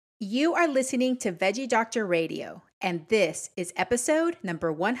You are listening to Veggie Doctor Radio, and this is episode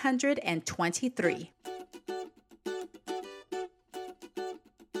number 123.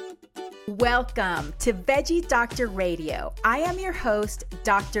 Welcome to Veggie Doctor Radio. I am your host,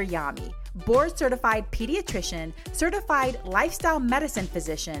 Dr. Yami, board-certified pediatrician, certified lifestyle medicine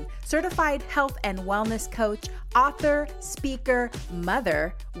physician, certified health and wellness coach, author, speaker,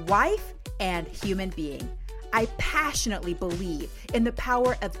 mother, wife, and human being. I passionately believe in the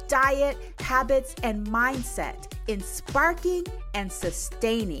power of diet, habits, and mindset in sparking and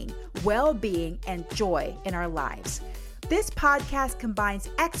sustaining well-being and joy in our lives. This podcast combines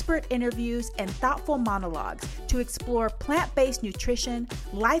expert interviews and thoughtful monologues to explore plant-based nutrition,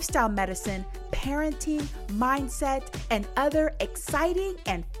 lifestyle medicine, parenting, mindset, and other exciting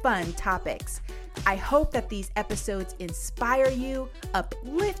and fun topics. I hope that these episodes inspire you,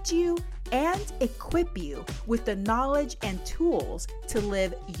 uplift you, and equip you with the knowledge and tools to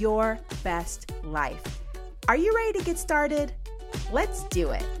live your best life. Are you ready to get started? Let's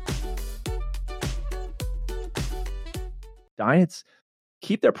do it. Diets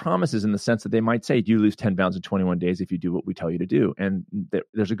keep their promises in the sense that they might say, you lose 10 pounds in 21 days if you do what we tell you to do. And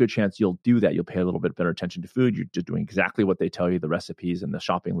there's a good chance you'll do that. You'll pay a little bit better attention to food. You're just doing exactly what they tell you, the recipes and the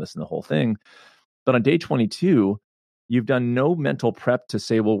shopping list and the whole thing. But on day 22, you've done no mental prep to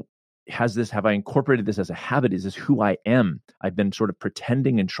say, well, have I incorporated this as a habit? Is this who I am? I've been sort of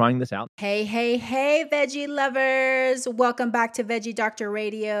pretending and trying this out. Hey, veggie lovers. Welcome back to Veggie Doctor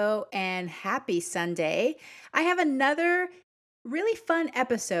Radio and happy Sunday. I have another really fun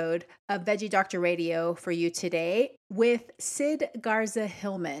episode of Veggie Doctor Radio for you today with Sid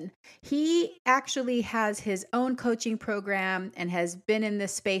Garza-Hillman. He actually has his own coaching program and has been in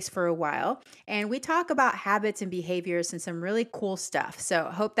this space for a while. And we talk about habits and behaviors and some really cool stuff. So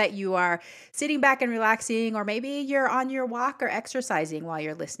I hope that you are sitting back and relaxing, or maybe you're on your walk or exercising while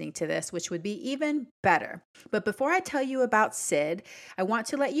you're listening to this, which would be even better. But before I tell you about Sid, I want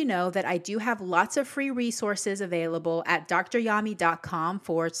to let you know that I do have lots of free resources available at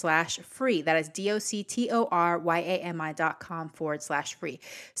DrYami.com/free. That is DoctorYami.com/free.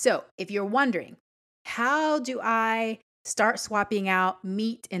 So if you're wondering, how do I start swapping out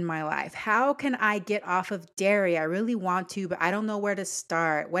meat in my life? How can I get off of dairy? I really want to, but I don't know where to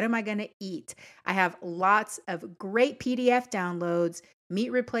start. What am I going to eat? I have lots of great PDF downloads,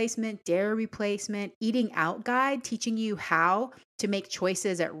 meat replacement, dairy replacement, eating out guide, teaching you how to make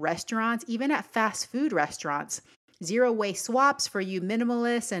choices at restaurants, even at fast food restaurants. Zero waste swaps for you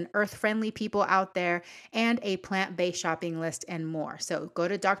minimalists and earth-friendly people out there, and a plant-based shopping list and more. So go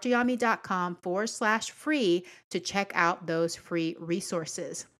to DrYami.com/free to check out those free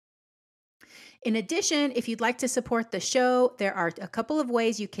resources. In addition, if you'd like to support the show, there are a couple of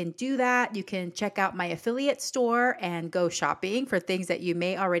ways you can do that. You can check out my affiliate store and go shopping for things that you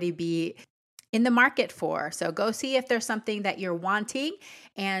may already be in the market for. So go see if there's something that you're wanting.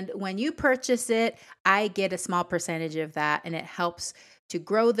 And when you purchase it, I get a small percentage of that, and it helps to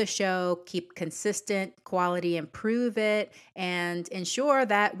grow the show, keep consistent quality, improve it, and ensure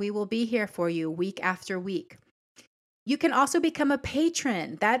that we will be here for you week after week. You can also become a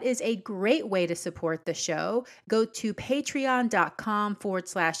patron. That is a great way to support the show. Go to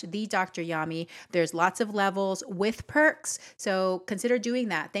patreon.com/TheDrYami. There's lots of levels with perks, so consider doing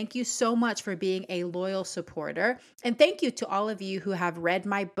that. Thank you so much for being a loyal supporter. And thank you to all of you who have read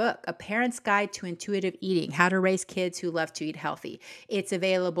my book, A Parent's Guide to Intuitive Eating, How to Raise Kids Who Love to Eat Healthy. It's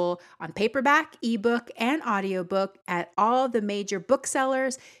available on paperback, ebook, and audiobook at all the major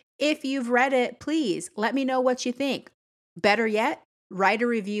booksellers. If you've read it, please let me know what you think. Better yet, write a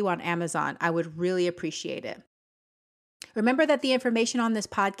review on Amazon. I would really appreciate it. Remember that the information on this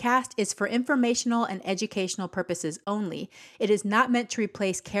podcast is for informational and educational purposes only. It is not meant to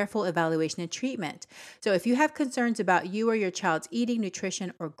replace careful evaluation and treatment. So if you have concerns about you or your child's eating,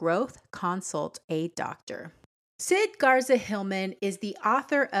 nutrition, or growth, consult a doctor. Sid Garza-Hillman is the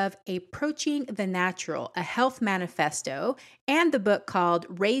author of Approaching the Natural, a health manifesto, and the book called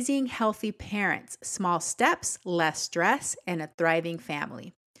Raising Healthy Parents, Small Steps, Less Stress, and a Thriving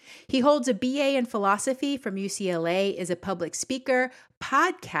Family. He holds a BA in philosophy from UCLA, is a public speaker,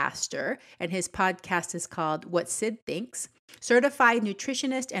 podcaster, and his podcast is called What Sid Thinks, certified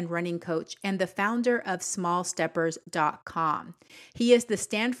nutritionist and running coach, and the founder of smallsteppers.com. He is the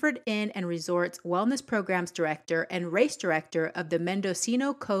Stanford Inn and Resorts Wellness Programs Director and race director of the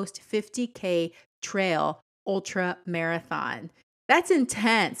Mendocino Coast 50K Trail Ultra Marathon. That's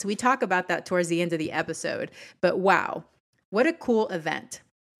intense. We talk about that towards the end of the episode, but wow, what a cool event.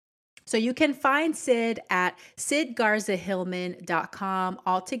 So you can find Sid at sidgarzahillman.com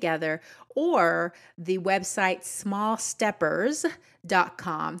altogether, or the website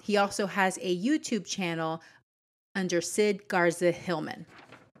smallsteppers.com. He also has a YouTube channel under Sid Garza-Hillman.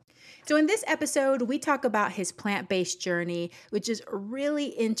 So in this episode, we talk about his plant-based journey, which is really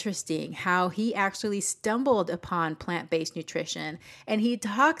interesting how he actually stumbled upon plant-based nutrition. And he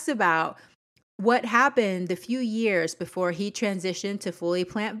talks about what happened the few years before he transitioned to fully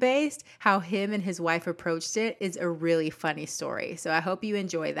plant-based, how him and his wife approached it is a really funny story. So I hope you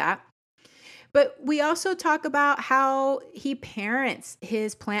enjoy that. But we also talk about how he parents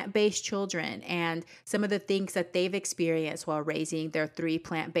his plant-based children and some of the things that they've experienced while raising their 3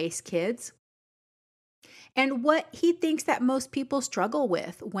 plant-based kids, and what he thinks that most people struggle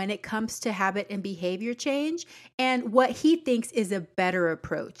with when it comes to habit and behavior change, and what he thinks is a better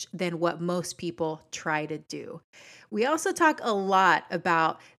approach than what most people try to do. We also talk a lot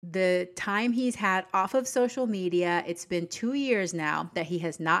about the time he's had off of social media. It's been 2 years now that he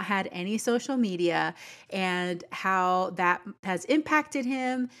has not had any social media, and how that has impacted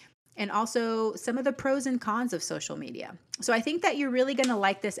him, and also some of the pros and cons of social media. So I think that you're really going to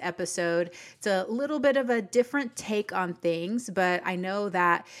like this episode. It's a little bit of a different take on things, but I know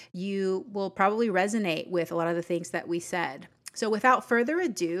that you will probably resonate with a lot of the things that we said. So without further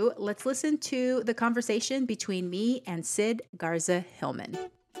ado, let's listen to the conversation between me and Sid Garza-Hillman.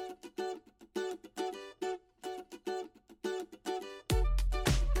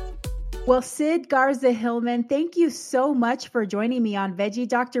 Well, Sid Garza-Hillman, thank you so much for joining me on Veggie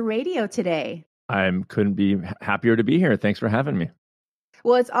Doctor Radio today. I couldn't be happier to be here. Thanks for having me.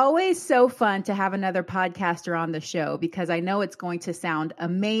 Well, it's always so fun to have another podcaster on the show because I know it's going to sound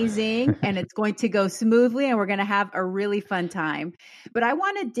amazing and it's going to go smoothly and we're going to have a really fun time. But I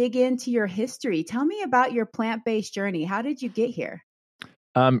want to dig into your history. Tell me about your plant-based journey. How did you get here?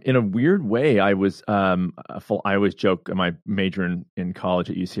 In a weird way, I always joke my major in college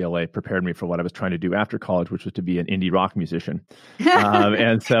at UCLA prepared me for what I was trying to do after college, which was to be an indie rock musician.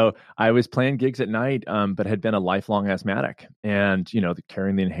 And so I was playing gigs at night, but had been a lifelong asthmatic and,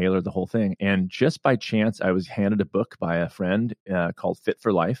 carrying the inhaler, the whole thing. And just by chance, I was handed a book by a friend called Fit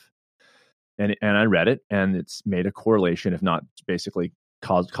for Life. And I read it, and it's made a correlation, if not basically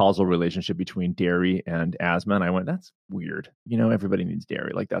causal relationship between dairy and asthma. And I went, that's weird. Everybody needs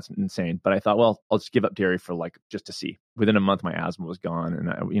dairy. Like, that's insane. But I thought, well, I'll just give up dairy for just to see. Within a month, my asthma was gone.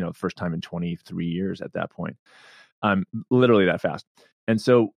 And first time in 23 years at that point, literally that fast. And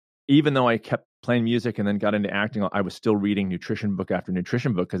so even though I kept playing music and then got into acting, I was still reading nutrition book after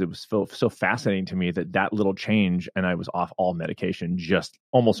nutrition book because it was so fascinating to me that little change, and I was off all medication just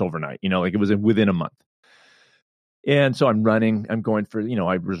almost overnight, it was within a month. And so I'm running, I'm going for,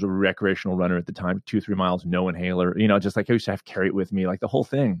 I was a recreational runner at the time, 2-3 miles, no inhaler, just like I used to have to carry it with me, like the whole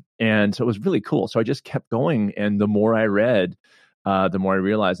thing. And so it was really cool. So I just kept going. And the more I read, the more I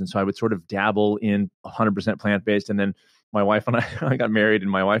realized. And so I would sort of dabble in 100% plant-based. And then my wife and I got married, and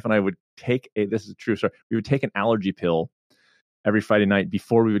my wife and I would take this is a true story. We would take an allergy pill every Friday night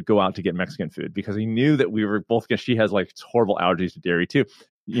before we would go out to get Mexican food, because we knew that we were both, because she has horrible allergies to dairy too.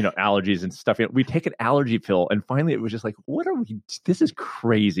 Allergies and stuff. We take an allergy pill, and finally it was just like, what are we? This is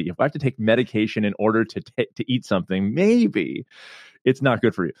crazy. If I have to take medication in order to eat something, maybe it's not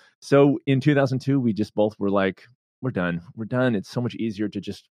good for you. So in 2002, we just both were like, we're done. We're done. It's so much easier to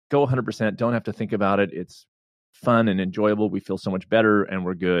just go 100%. Don't have to think about it. It's fun and enjoyable. We feel so much better, and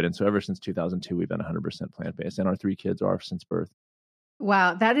we're good. And so ever since 2002, we've been 100% plant-based, and our 3 kids are since birth.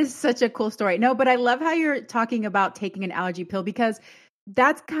 Wow, that is such a cool story. No, but I love how you're talking about taking an allergy pill, because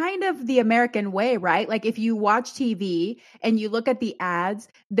that's kind of the American way, right? Like, if you watch TV and you look at the ads,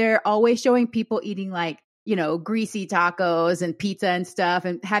 they're always showing people eating greasy tacos and pizza and stuff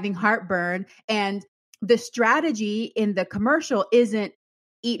and having heartburn. And the strategy in the commercial isn't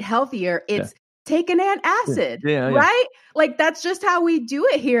eat healthier. It's take an antacid, right? Like, that's just how we do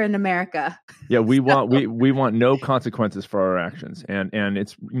it here in America. Yeah, we want no consequences for our actions. And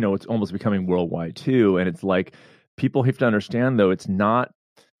it's, it's almost becoming worldwide too. And it's like, people have to understand, though, it's not.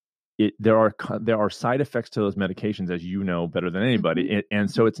 There are side effects to those medications, as you know better than anybody, Mm-hmm. and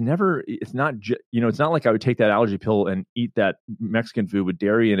so it's not it's not like I would take that allergy pill and eat that Mexican food with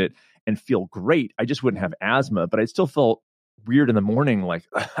dairy in it and feel great. I just wouldn't have asthma, but I'd still feel weird in the morning, like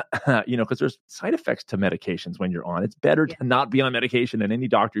because there's side effects to medications when you're on. It's better to not be on medication, and any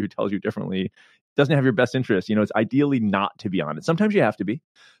doctor who tells you differently doesn't have your best interest. It's ideally not to be on it. Sometimes you have to be,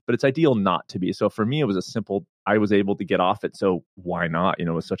 but it's ideal not to be. So for me, it was I was able to get off it. So why not? It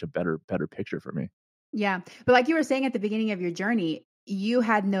was such a better picture for me. Yeah. But like you were saying at the beginning of your journey, you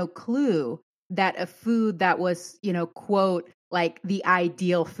had no clue that a food that was, quote, like the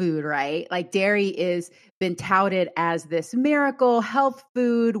ideal food, right? Like dairy is been touted as this miracle health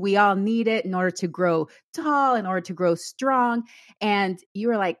food. We all need it in order to grow tall, in order to grow strong. And you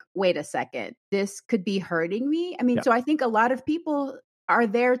were like, wait a second, this could be hurting me. I mean, Yeah. so I think a lot of people are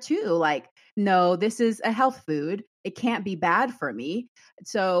there too. Like, no, this is a health food. It can't be bad for me.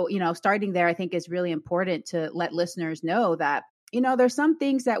 So, starting there, I think is really important to let listeners know that, there's some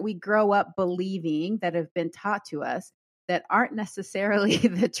things that we grow up believing that have been taught to us that aren't necessarily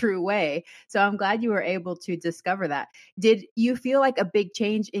the true way. So I'm glad you were able to discover that. Did you feel like a big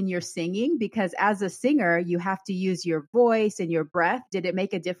change in your singing? Because as a singer, you have to use your voice and your breath. Did it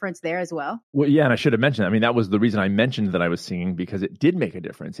make a difference there as well? Well, yeah, and I should have mentioned. I mean, that was the reason I mentioned that I was singing, because it did make a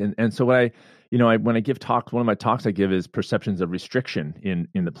difference. And so what when I give talks, one of my talks I give is perceptions of restriction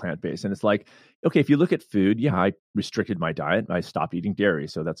in the plant based. And it's like, okay, if you look at food, yeah, I restricted my diet. I stopped eating dairy,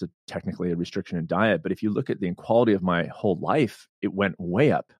 so that's technically a restriction in diet. But if you look at the quality of my whole life, it went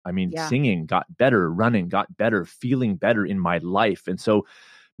way up. I mean, Yeah. singing got better, running got better, feeling better in my life, and so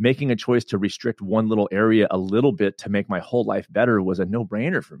making a choice to restrict one little area a little bit to make my whole life better was a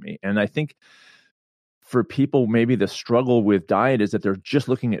no-brainer for me. And I think for people, maybe the struggle with diet is that they're just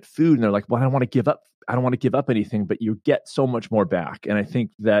looking at food and they're like, well, I don't want to give up. I don't want to give up anything, but you get so much more back. And I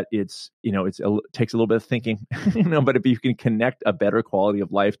think that it takes a little bit of thinking, but if you can connect a better quality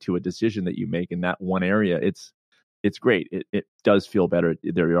of life to a decision that you make in that one area, it's great. It does feel better.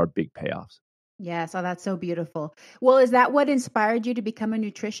 There are big payoffs. Yeah, so that's so beautiful. Well, is that what inspired you to become a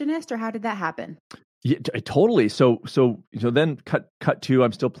nutritionist, or how did that happen? Yeah, totally. So then cut to,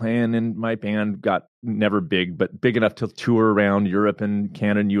 I'm still playing, and my band got never big, but big enough to tour around Europe and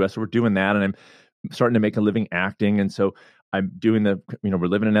Canada and US. So we're doing that, and I'm starting to make a living acting. And so I'm doing we're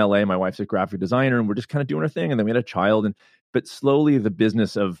living in LA. My wife's a graphic designer, and we're just kind of doing our thing. And then we had a child, but slowly the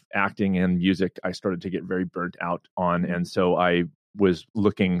business of acting and music, I started to get very burnt out on. And so I was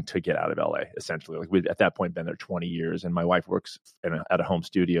looking to get out of LA, essentially. Like we'd at that point been there 20 years, and my wife works at a home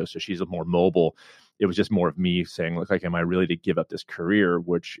studio, so she's more mobile. It was just more of me saying, look, like, am I really to give up this career,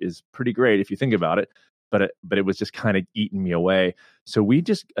 which is pretty great if you think about it, but it was just kind of eating me away. So we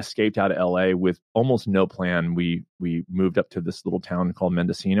just escaped out of LA with almost no plan. We moved up to this little town called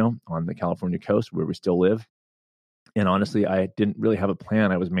Mendocino on the California coast, where we still live. And honestly, I didn't really have a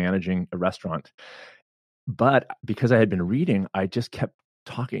plan. I was managing a restaurant. But because I had been reading, I just kept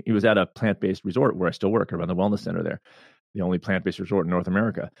talking. It was at a plant-based resort where I still work, around the wellness center there, the only plant-based resort in North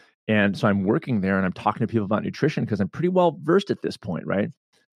America. And so I'm working there and I'm talking to people about nutrition because I'm pretty well versed at this point, right?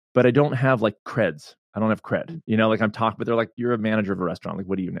 But I don't have like creds. I don't have cred. Like I'm talking, but they're like, you're a manager of a restaurant. Like,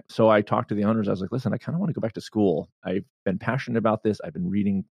 what do you know? So I talked to the owners. I was like, listen, I kind of want to go back to school. I've been passionate about this. I've been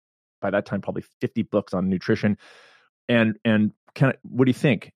reading, by that time, probably 50 books on nutrition. And what do you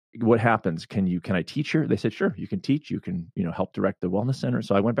think? What happens? Can I teach here? They said, sure, you can teach. You can, help direct the wellness center.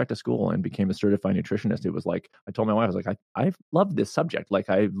 So I went back to school and became a certified nutritionist. It was like, I told my wife, I was like, I love this subject. Like,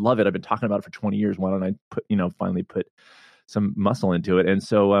 I love it. I've been talking about it for 20 years. Why don't I finally put some muscle into it? And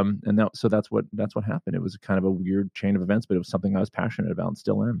so, so that's what happened. It was kind of a weird chain of events, but it was something I was passionate about and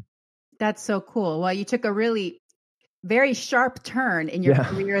still am. That's so cool. Well, you took a really very sharp turn in your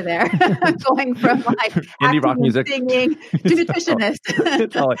career there, going from like indie rock music, singing to nutritionist.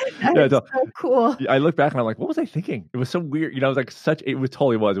 That's so cool. I look back and I'm like, what was I thinking? It was so weird. It was like it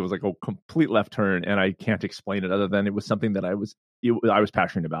was like a complete left turn, and I can't explain it other than it was something that I was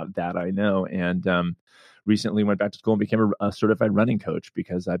passionate about, that I know. And recently went back to school and became a certified running coach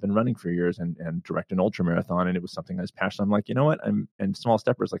because I've been running for years and direct an ultra marathon, and it was something I was passionate. I'm like, you know what? And small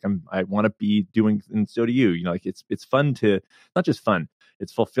steppers, like I want to be doing, and so do you. Like it's fun to, not just fun,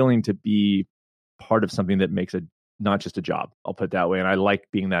 it's fulfilling to be part of something that makes not just a job. I'll put it that way. And I like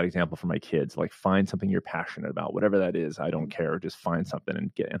being that example for my kids. Like, find something you're passionate about, whatever that is. I don't care. Just find something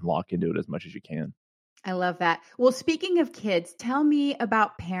and lock into it as much as you can. I love that. Well, speaking of kids, tell me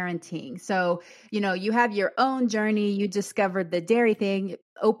about parenting. So, you have your own journey. You discovered the dairy thing,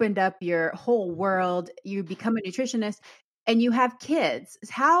 opened up your whole world. You become a nutritionist and you have kids.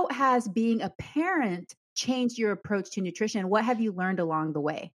 How has being a parent changed your approach to nutrition? What have you learned along the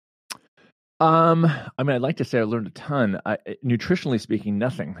way? I'd like to say I learned a ton. Nutritionally speaking,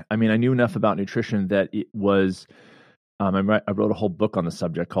 nothing. I knew enough about nutrition that it was... I wrote a whole book on the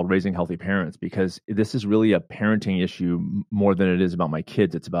subject called Raising Healthy Parents, because this is really a parenting issue more than it is about my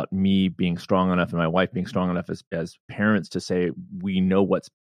kids. It's about me being strong enough and my wife being strong enough as parents to say, we know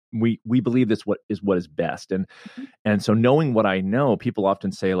we believe this what is best. And so knowing what I know, people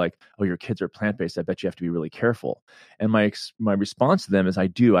often say like, oh, your kids are plant-based, I bet you have to be really careful. And my response to them is, I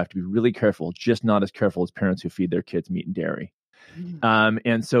have to be really careful, just not as careful as parents who feed their kids meat and dairy. Mhm.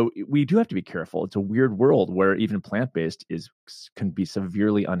 And so we do have to be careful. It's a weird world where even plant-based can be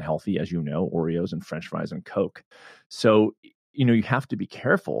severely unhealthy, as you know, Oreos and French fries and Coke. So, you have to be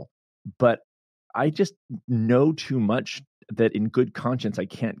careful. But I just know too much that in good conscience, I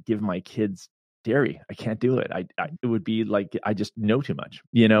can't give my kids dairy. I can't do it. It would be like I just know too much,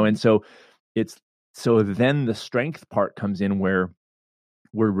 Mhm. and it's so then the strength part comes in where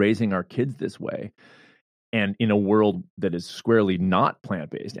we're raising our kids this way. And in a world that is squarely not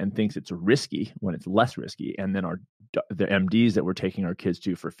plant-based and thinks it's risky when it's less risky, and then the MDs that we're taking our kids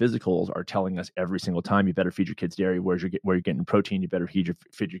to for physicals are telling us every single time, you better feed your kids dairy. Where you're getting protein, you better feed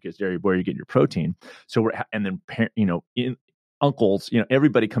your kids dairy. Where you're getting your protein. So and then uncles,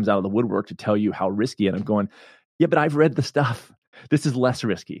 everybody comes out of the woodwork to tell you how risky. And I'm going, yeah, but I've read the stuff. This is less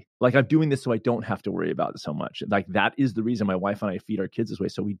risky. Like, I'm doing this so I don't have to worry about it so much. Like, that is the reason my wife and I feed our kids this way,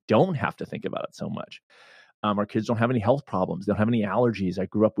 so we don't have to think about it so much. Our kids don't have any health problems. They don't have any allergies. I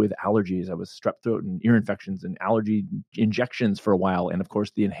grew up with allergies. I was strep throat and ear infections and allergy injections for a while. And of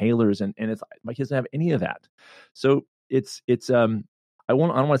course the inhalers, and my kids don't have any of that. So I don't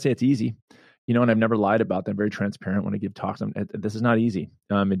want to say it's easy, and I've never lied about that. I'm very transparent when I give talks. This is not easy.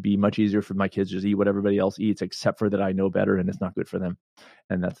 It'd be much easier for my kids to just eat what everybody else eats, except for that I know better and it's not good for them.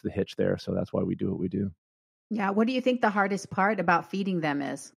 And that's the hitch there. So that's why we do what we do. Yeah. What do you think the hardest part about feeding them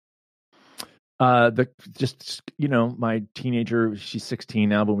is? My teenager, she's 16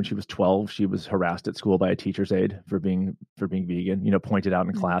 now, but when she was 12, she was harassed at school by a teacher's aide for being vegan, pointed out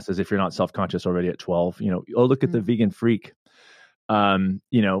in Mhm. classes, if you're not self-conscious already at 12, oh, look at the Mhm. vegan freak.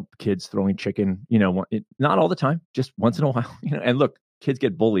 Kids throwing chicken, not all the time, just once in a while, and look, kids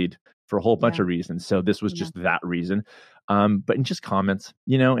get bullied for a whole bunch Yeah. of reasons. So this was Yeah. just that reason. But in just comments,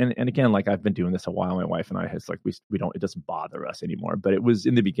 and again, like, I've been doing this a while. My wife and I, it's like, we don't, it doesn't bother us anymore, but it was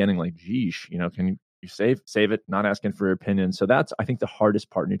in the beginning, like, geesh, can you save it, not asking for your opinion. So that's, I think, the hardest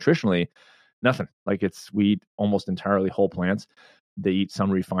part nutritionally. Nothing, like, we eat almost entirely whole plants. They eat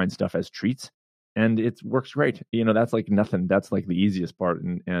some refined stuff as treats, and it works great. That's like nothing. That's like the easiest part.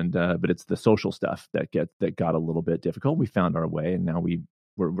 But it's the social stuff that got a little bit difficult. We found our way, and now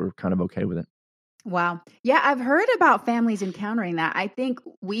we're kind of okay with it. Wow. Yeah, I've heard about families encountering that. I think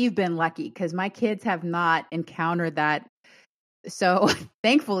we've been lucky because my kids have not encountered that. So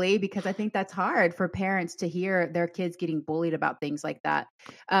thankfully, because I think that's hard for parents to hear their kids getting bullied about things like that.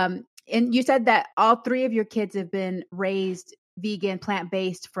 And you said that all three of your kids have been raised vegan,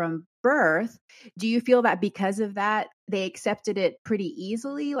 plant-based from birth. Do you feel that because of that, they accepted it pretty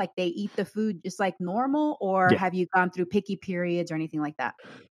easily? Like they eat the food just like normal, or Yeah. have you gone through picky periods or anything like that?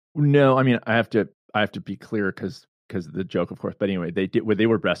 No, I mean, I have to be clear because the joke, of course. But anyway, they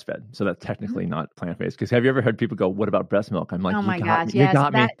were breastfed, so that's Mhm. technically not plant based. Because have you ever heard people go, "What about breast milk?" I'm like, Oh "You my got gosh, me, you yes.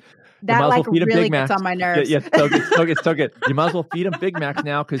 got me. You That might as well like feed them really Big gets on Macs. my Yeah, nerves. yeah, it's so good. You might as well feed them Big Macs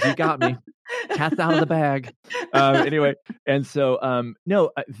now because you got me. Cat's out of the bag." Anyway, and so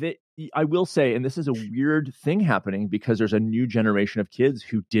no, I will say, and this is a weird thing happening because there's a new generation of kids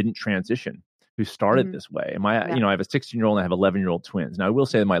who didn't transition, who started Mhm. this way. And my, Yeah. I have a 16-year-old and I have 11-year-old twins. Now I will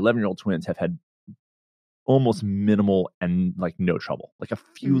say that my 11-year-old twins have had almost minimal and like no trouble, like a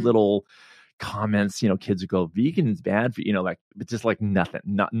few Mhm. little comments, kids would go, vegan is bad for, like, but just like nothing,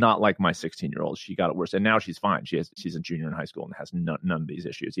 not like my 16-year-old. She got it worse. And now she's fine. She's a junior in high school and has none of these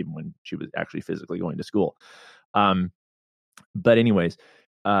issues, even when she was actually physically going to school. Um, but anyways,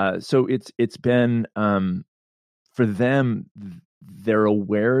 so it's been, for them, they're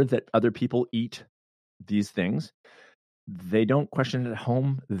aware that other people eat these things. They don't question it at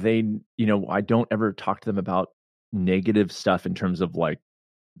home. I don't ever talk to them about negative stuff in terms of like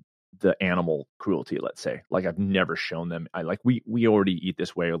the animal cruelty, let's say. Like, I've never shown them, I like, we already eat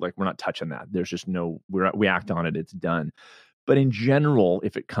this way, or like, we're not touching that. There's just no, we act on it. It's done. But in general,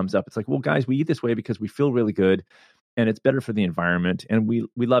 if it comes up, it's like, well, guys, we eat this way because we feel really good and it's better for the environment. And we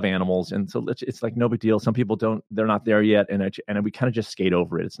love animals. And so it's like no big deal. Some people don't, they're not there yet. And we kind of just skate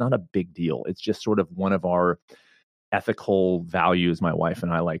over it. It's not a big deal. It's just sort of one of our ethical values. My wife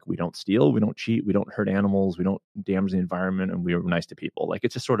and I, like, we don't steal, we don't cheat, we don't hurt animals, we don't damage the environment, and we are nice to people. Like,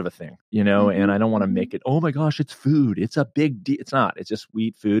 it's just sort of a thing, and Mhm. I don't want to Mhm. make it, oh my gosh, it's food, it's a big deal. It's not. It's just we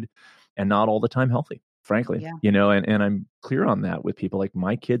eat food, and not all the time healthy, frankly, Yeah. and I'm clear on that with people. Like,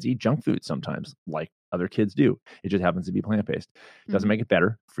 my kids eat junk food sometimes, like other kids do. It just happens to be plant-based. It doesn't Mhm. make it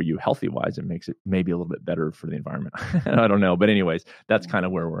better for you healthy wise. It makes it maybe a little bit better for the environment. I don't know, but anyways, that's Yeah. kind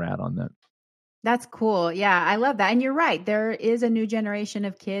of where we're at on that. That's cool. Yeah, I love that. And you're right. There is a new generation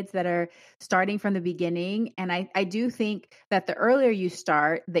of kids that are starting from the beginning. And I do think that the earlier you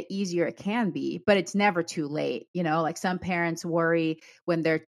start, the easier it can be, but it's never too late. Like some parents worry when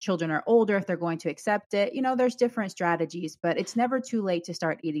their children are older if they're going to accept it. There's different strategies, but it's never too late to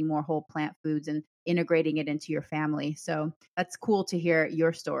start eating more whole plant foods and integrating it into your family. So that's cool to hear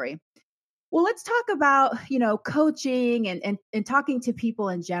your story. Well, let's talk about, coaching and talking to people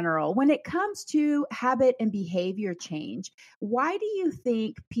in general. When it comes to habit and behavior change, why do you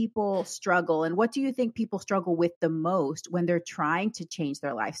think people struggle and what do you think people struggle with the most when they're trying to change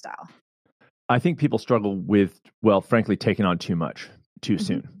their lifestyle? I think people struggle with, well, frankly, taking on too much too Mhm.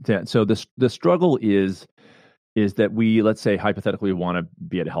 soon. So the struggle is that we, let's say, hypothetically want to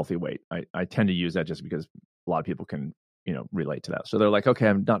be at a healthy weight. I tend to use that just because a lot of people can, relate to that. So they're like, okay,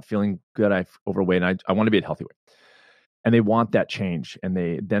 I'm not feeling good. I'm overweight. And I want to be at a healthy weight. And they want that change. And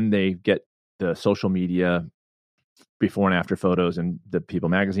they get the social media before and after photos and the People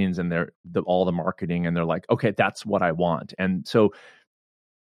magazines and all the marketing. And they're like, okay, that's what I want. And so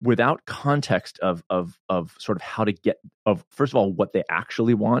without context of sort of how to get, of first of all what they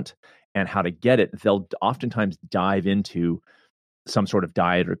actually want and how to get it, they'll oftentimes dive into some sort of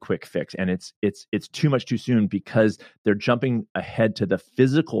diet or quick fix, and it's too much too soon because they're jumping ahead to the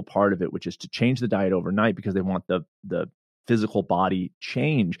physical part of it, which is to change the diet overnight because they want the physical body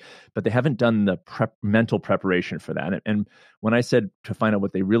change, but they haven't done the mental preparation for that. And when I said to find out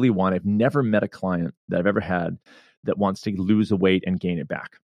what they really want, I've never met a client that I've ever had that wants to lose a weight and gain it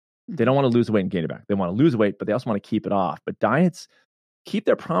back. They don't Mhm. want to lose weight and gain it back. They want to lose weight, but they also want to keep it off. But diets keep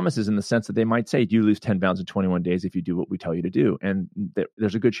their promises in the sense that they might say, you lose 10 pounds in 21 days if you do what we tell you to do. And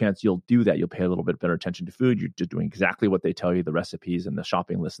there's a good chance you'll do that. You'll pay a little bit better attention to food. You're just doing exactly what they tell you, the recipes and the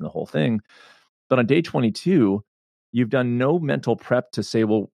shopping list and the whole thing. But on day 22, you've done no mental prep to say,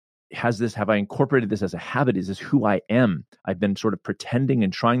 well, have I incorporated this as a habit? Is this who I am? I've been sort of pretending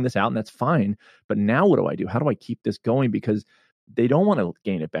and trying this out, and that's fine. But now what do I do? How do I keep this going? Because they don't want to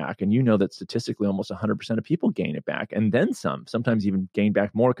gain it back. And you know that statistically almost 100% of people gain it back and then some, sometimes even gain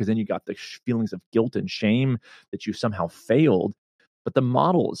back more, because then you got the feelings of guilt and shame that you somehow failed. But the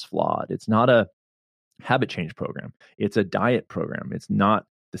model is flawed. It's not a habit change program. It's a diet program. It's not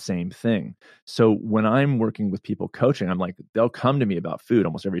the same thing. So when I'm working with people coaching, I'm like, they'll come to me about food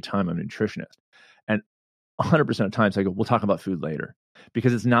almost every time. I'm a nutritionist. And 100% of times I go, we'll talk about food later,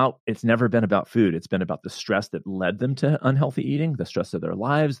 because it's never been about food. It's been about the stress that led them to unhealthy eating, the stress of their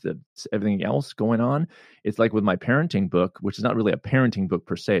lives, everything else going on. It's like with my parenting book, which is not really a parenting book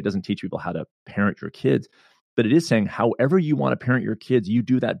per se. It doesn't teach people how to parent your kids, but it is saying however you want to parent your kids, you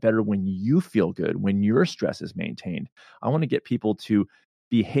do that better when you feel good, when your stress is maintained. I want to get people to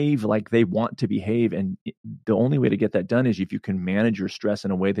behave like they want to behave. And the only way to get that done is if you can manage your stress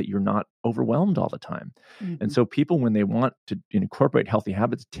in a way that you're not overwhelmed all the time. And Mhm. so people, when they want to incorporate healthy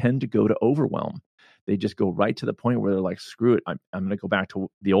habits, tend to go to overwhelm. They just go right to the point where they're like, screw it. I'm going to go back to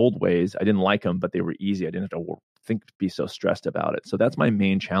the old ways. I didn't like them, but they were easy. I didn't have to be so stressed about it. So that's my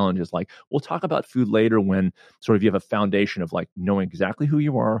main challenge, is like, we'll talk about food later when sort of you have a foundation of like knowing exactly who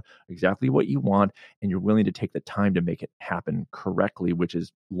you are, exactly what you want, and you're willing to take the time to make it happen correctly, which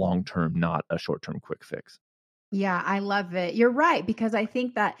is long-term, not a short-term quick fix. Yeah, I love it. You're right, because I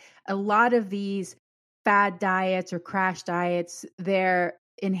think that a lot of these fad diets or crash diets, they're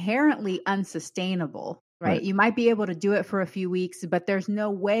inherently unsustainable, right? Right. You might be able to do it for a few weeks, but there's no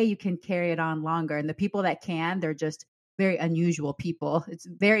way you can carry it on longer. And the people that can, they're just very unusual people. It's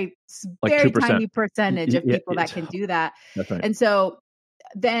Like very 2%. tiny percentage of Yeah, people that can do that. that's right. And so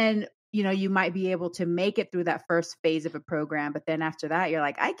then you might be able to make it through that first phase of a program, but then after that you're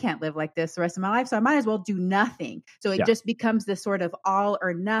like, I can't live like this the rest of my life, so I might as well do nothing. So it Yeah. just becomes this sort of all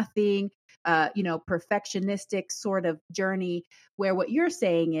or nothing, perfectionistic sort of journey, where what you're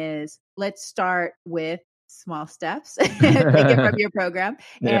saying is, let's start with small steps, take it from your program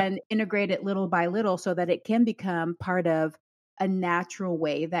Yeah. and integrate it little by little so that it can become part of a natural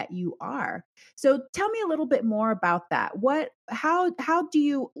way that you are. So tell me a little bit more about that. How do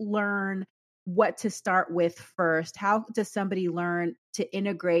you learn what to start with first? How does somebody learn to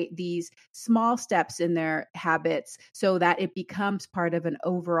integrate these small steps in their habits so that it becomes part of an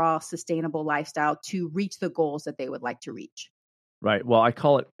overall sustainable lifestyle to reach the goals that they would like to reach? Right. Well, I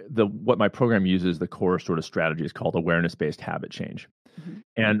call it what my program uses, the core sort of strategy is called awareness-based habit change. Mhm.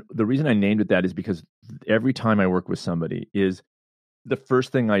 And the reason I named it that is because every time I work with somebody, is the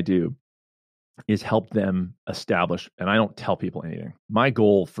first thing I do is help them establish, and I don't tell people anything. My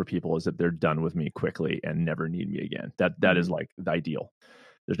goal for people is that they're done with me quickly and never need me again. That is Mhm. like the ideal.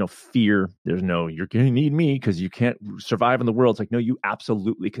 There's no fear. There's no, you're going to need me because you can't survive in the world. It's like, no, you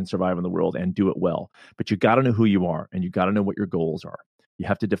absolutely can survive in the world and do it well. But you got to know who you are, and you got to know what your goals are. You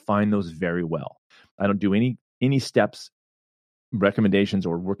have to define those very well. I don't do any steps, recommendations,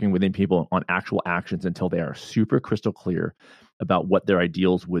 or working within people on actual actions until they are super crystal clear about what their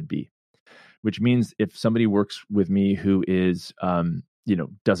ideals would be. Which means if somebody works with me who is,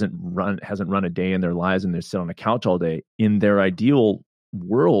 hasn't run a day in their lives and they sit on a couch all day, in their ideal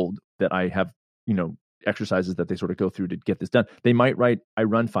world that I have, exercises that they sort of go through to get this done, they might write, I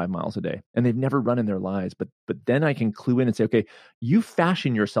run 5 miles a day, and they've never run in their lives. But then I can clue in and say, okay, you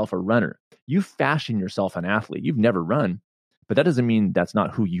fashion yourself a runner. You fashion yourself an athlete. You've never run. But that doesn't mean that's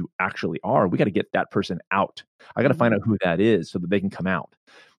not who you actually are. We got to get that person out. I got to find out who that is so that they can come out.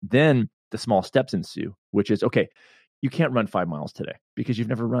 Then the small steps ensue, which is, okay, you can't run 5 miles today because you've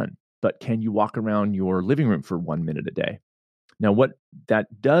never run, but can you walk around your living room for 1 minute a day? Now, what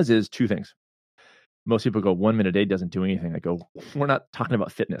that does is two things. Most people go, 1 minute a day doesn't do anything. I go, we're not talking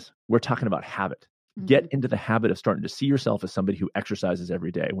about fitness. We're talking about habit. Get into the habit of starting to see yourself as somebody who exercises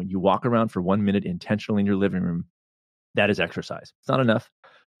every day. When you walk around for 1 minute intentionally in your living room, that is exercise. It's not enough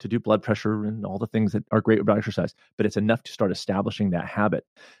to do blood pressure and all the things that are great about exercise, but it's enough to start establishing that habit.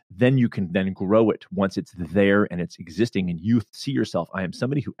 Then you can then grow it once it's there and it's existing and you see yourself, I am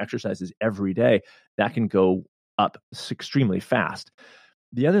somebody who exercises every day. That can go up extremely fast.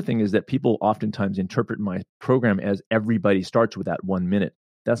 The other thing is that people oftentimes interpret my program as everybody starts with that 1 minute.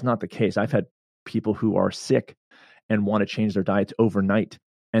 That's not the case. I've had people who are sick and want to change their diets overnight.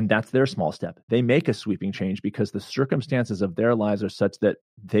 And that's their small step. They make a sweeping change because the circumstances of their lives are such that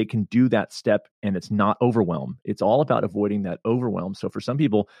they can do that step and it's not overwhelm. It's all about avoiding that overwhelm. So for some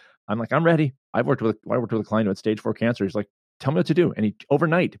people, I'm like, I'm ready. I worked with a client who had stage 4 cancer. He's like, tell me what to do. And he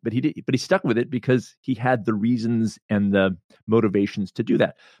overnight, but he stuck with it because he had the reasons and the motivations to do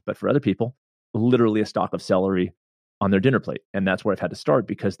that. But for other people, literally a stalk of celery on their dinner plate. And that's where I've had to start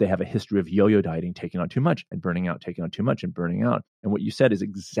because they have a history of yo-yo dieting, taking on too much and burning out, taking on too much and burning out. And what you said is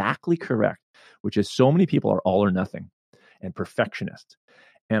exactly correct, which is so many people are all or nothing and perfectionists.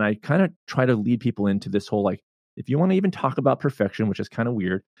 And I kind of try to lead people into this whole, like, if you want to even talk about perfection, which is kind of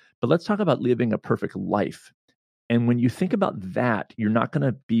weird, but let's talk about living a perfect life. And when you think about that, you're not going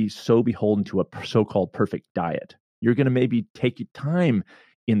to be so beholden to a so-called perfect diet. You're going to maybe take your time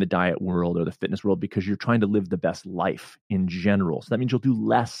in the diet world or the fitness world because you're trying to live the best life in general. So that means you'll do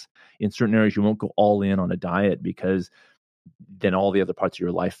less in certain areas. You won't go all in on a diet because then all the other parts of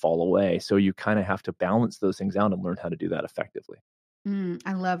your life fall away. So you kind of have to balance those things out and learn how to do that effectively.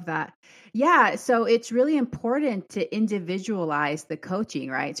 I love that. Yeah. So it's really important to individualize the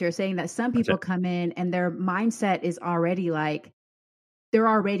coaching, right? So you're saying that some people come in and their mindset is already like, they're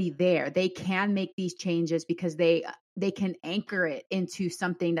already there. They can make these changes because they can anchor it into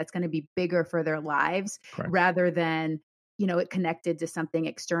something that's going to be bigger for their lives. Correct. Rather than, it connected to something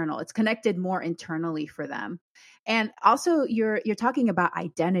external. It's connected more internally for them. And also you're talking about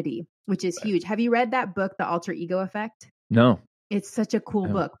identity, which is huge. Have you read that book, The Alter Ego Effect? No. It's such a cool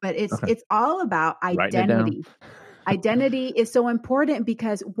book, but it's all about identity. Identity is so important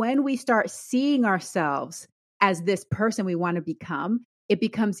because when we start seeing ourselves as this person we want to become, it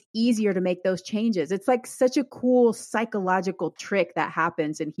becomes easier to make those changes. It's like such a cool psychological trick that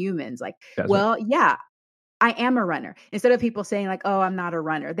happens in humans. Like, yeah, I am a runner. Instead of people saying like, oh, I'm not a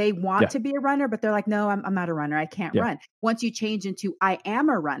runner. They want to be a runner, but they're like, no, I'm not a runner. I can't run. Once you change into I am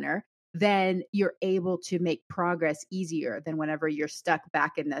a runner, then you're able to make progress easier than whenever you're stuck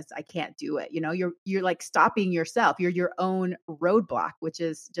back in this, I can't do it. You're like stopping yourself. You're your own roadblock, which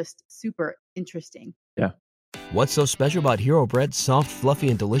is just super interesting. Yeah. What's so special about Hero Bread's soft, fluffy,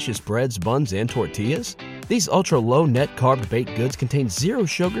 and delicious breads, buns, and tortillas? These ultra-low net-carb baked goods contain zero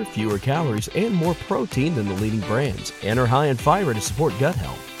sugar, fewer calories, and more protein than the leading brands, and are high in fiber to support gut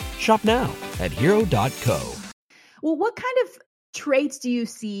health. Shop now at hero.co. Well, what kind of traits do you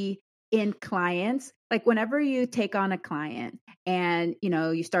see in clients? Like whenever you take on a client and,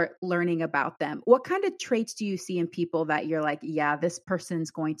 you start learning about them, what kind of traits do you see in people that you're like, yeah, this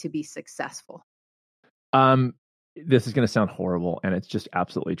person's going to be successful? This is going to sound horrible and it's just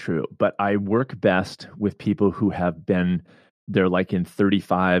absolutely true, but I work best with people who have been, they're like in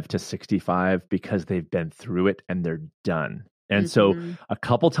 35 to 65 because they've been through it and they're done. And so a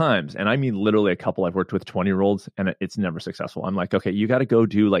couple times, and I mean literally a couple, I've worked with 20-year-olds and it's never successful. I'm like, okay, you got to go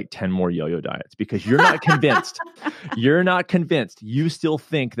do like 10 more yo-yo diets because you're not convinced. You're not convinced. You still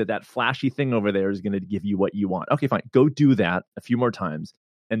think that flashy thing over there is going to give you what you want. Okay, fine. Go do that a few more times.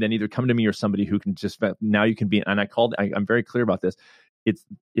 And then either come to me or somebody who can just, now you can be, and I'm very clear about this.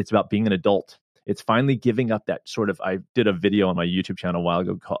 It's about being an adult. It's finally giving up that sort of, I did a video on my YouTube channel a while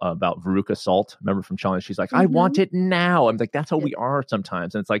ago about Veruca Salt. Remember from Challenge? She's like, I want it now. I'm like, that's how we are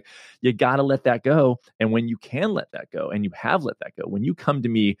sometimes. And it's like, you got to let that go. And when you can let that go, and you have let that go, when you come to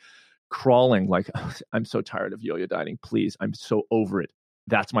me crawling like, oh, I'm so tired of yo-yo dieting, please, I'm so over it.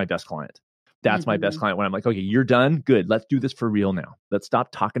 That's my best client. That's my best client when I'm like, okay, you're done. Good. Let's do this for real now. Let's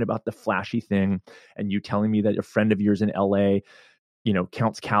stop talking about the flashy thing. And you telling me that a friend of yours in LA,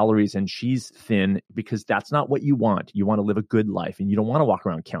 counts calories and she's thin, because that's not what you want. You want to live a good life, and you don't want to walk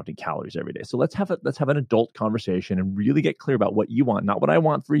around counting calories every day. So let's have an adult conversation and really get clear about what you want, not what I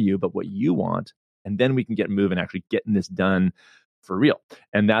want for you, but what you want. And then we can get moving, actually getting this done for real.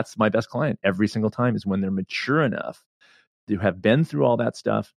 And that's my best client every single time, is when they're mature enough to have been through all that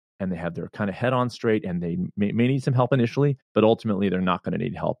stuff, and they have their kind of head on straight, and they may need some help initially, but ultimately they're not going to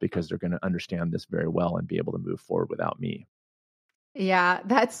need help because they're going to understand this very well and be able to move forward without me. Yeah,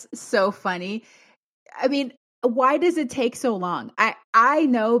 that's so funny. I mean, why does it take so long? I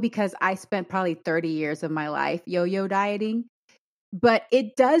know, because I spent probably 30 years of my life yo-yo dieting, but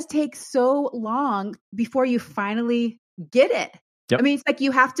it does take so long before you finally get it. Yep. I mean, it's like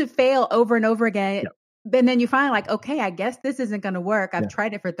you have to fail over and over again. Yep. And then you find like, okay, I guess this isn't going to work. I've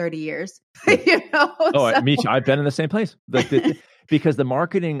tried it for 30 years. Me too. I've been in the same place. Because the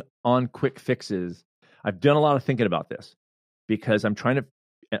marketing on quick fixes, I've done a lot of thinking about this, because I'm trying to,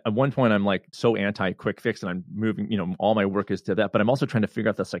 at one point I'm like so anti quick fix, and I'm moving, all my work is to that, but I'm also trying to figure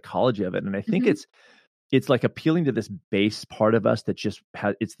out the psychology of it. And I think it's like appealing to this base part of us that just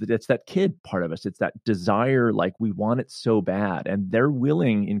has, it's that kid part of us. It's that desire, like we want it so bad, and they're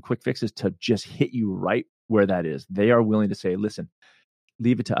willing in quick fixes to just hit you right where that is. They are willing to say, listen,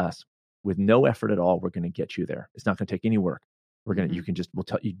 leave it to us. With no effort at all, we're going to get you there. It's not going to take any work. We'll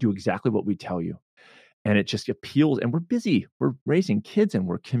tell you, do exactly what we tell you. And it just appeals, and we're busy. We're raising kids, and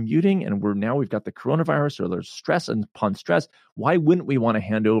we're commuting, and we've got the coronavirus, or there's stress upon stress. Why wouldn't we want to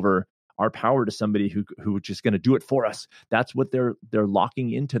hand over our power to somebody who is just going to do it for us? That's what they're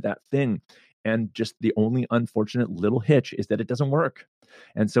locking into, that thing. And just the only unfortunate little hitch is that it doesn't work.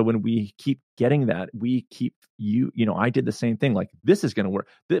 And so when we keep getting that, we keep I did the same thing. Like, this is going to work.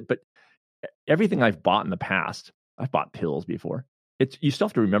 But everything I've bought in the past, I've bought pills before. You still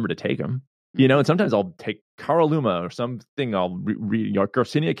have to remember to take them. And sometimes I'll take Caraluma or something. I'll read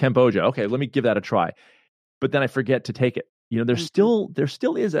Garcinia Cambogia. Okay, let me give that a try. But then I forget to take it. There still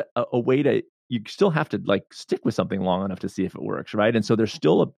is a way to, you still have to like stick with something long enough to see if it works, right? And so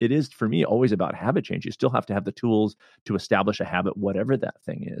it is for me always about habit change. You still have to have the tools to establish a habit, whatever that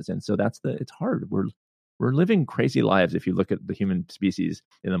thing is. And so it's hard. We're living crazy lives if you look at the human species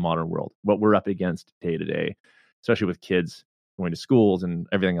in the modern world, what we're up against day to day, especially with kids going to schools and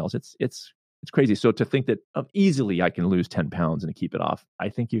everything else. It's crazy. So to think that easily I can lose 10 pounds and keep it off, I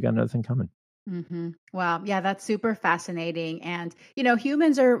think you got another thing coming. Wow. Yeah, that's super fascinating. And,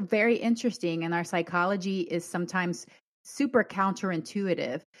 humans are very interesting, and our psychology is sometimes super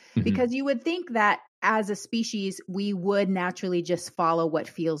counterintuitive, because you would think that as a species, we would naturally just follow what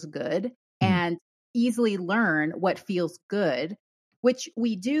feels good and easily learn what feels good, which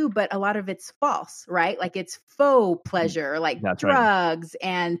we do, but a lot of it's false, right? Like it's faux pleasure, like That's drugs right.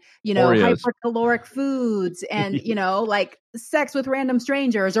 and, Oreos. hypercaloric foods and, like sex with random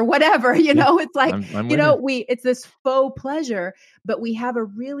strangers or whatever, it's like, it's this faux pleasure, but we have a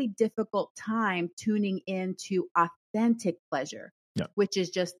really difficult time tuning into authentic pleasure, which is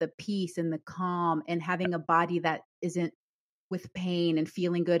just the peace and the calm and having a body that isn't with pain and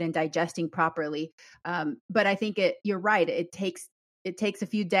feeling good and digesting properly. But I think you're right. It takes a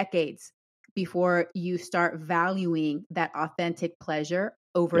few decades before you start valuing that authentic pleasure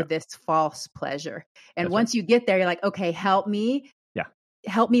over this false pleasure. And once you get there, you're like, okay, help me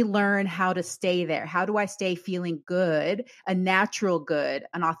learn how to stay there. How do I stay feeling good, a natural good,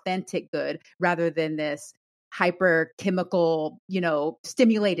 an authentic good, rather than this hyper chemical,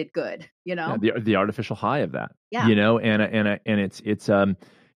 stimulated good, the artificial high of that, and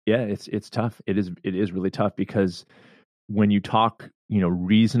it's tough. It is really tough, because when you talk,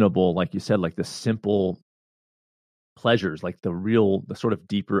 reasonable, like you said, like the simple pleasures, like the sort of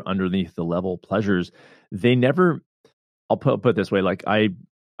deeper underneath the level pleasures, they never, I'll put it this way, like I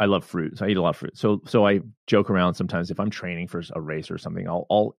love fruit, so I eat a lot of fruit. So I joke around sometimes if I'm training for a race or something,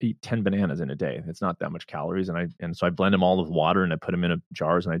 I'll eat 10 bananas in a day. It's not that much calories, and so I blend them all with water and I put them in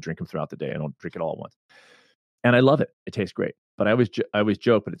jars and I drink them throughout the day. I don't drink it all at once, and I love it. It tastes great. But I always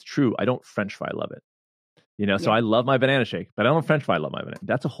joke, but it's true. I don't French fry love it. So I love my banana shake, but I don't French fry love my banana.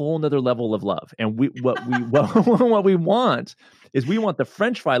 That's a whole nother level of love. And what we want is we want the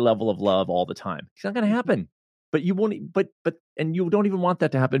French fry level of love all the time. It's not going to happen. but you won't, and you don't even want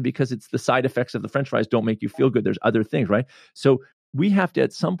that to happen because it's the side effects of the French fries don't make you feel good. There's other things, right? So we have to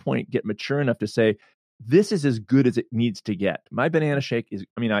at some point get mature enough to say, this is as good as it needs to get. My banana shake is,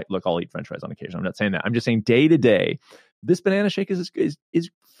 I mean, I'll eat French fries on occasion. I'm not saying that. I'm just saying day to day, this banana shake is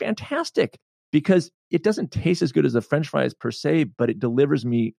fantastic because it doesn't taste as good as the French fries per se, but it delivers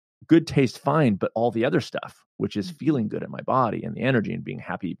me good taste, fine, but all the other stuff, which is feeling good in my body and the energy and being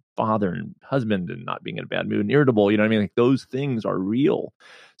happy father and husband and not being in a bad mood and irritable. You know what I mean? Like those things are real.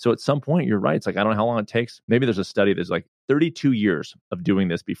 So at some point, you're right. It's like, I don't know how long it takes. Maybe there's a study that's like 32 years of doing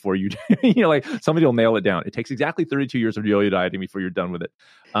this before you, like somebody will nail it down. It takes exactly 32 years of yo-yo dieting before you're done with it.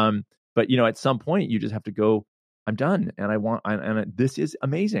 But at some point you just have to go, I'm done. And this is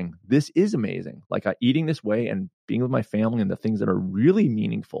amazing. This is amazing. Like eating this way and being with my family and the things that are really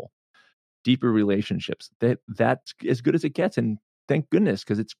meaningful, deeper relationships, that's as good as it gets. And thank goodness,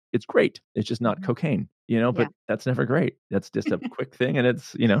 because it's great. It's just not cocaine, but that's never great. That's just a quick thing. And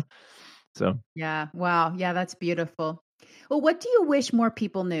it's, so. Yeah. Wow. Yeah. That's beautiful. Well, what do you wish more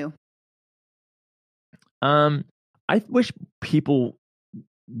people knew? I wish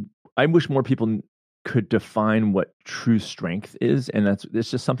more people could define what true strength is. And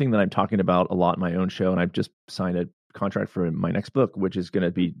it's just something that I'm talking about a lot in my own show. And I've just signed a contract for my next book, which is going to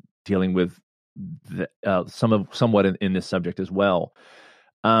be dealing with somewhat in this subject as well.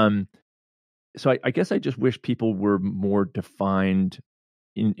 So I guess I just wish people were more defined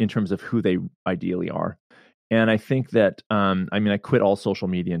in terms of who they ideally are. And I think that, I quit all social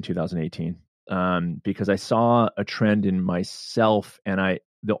media in 2018 because I saw a trend in myself, and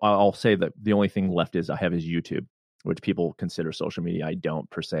I'll say that the only thing left is YouTube, which people consider social media. I don't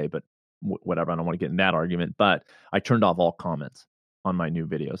per se, but whatever. I don't want to get in that argument. But I turned off all comments on my new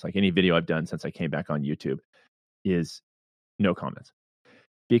videos. Like any video I've done since I came back on YouTube is no comments,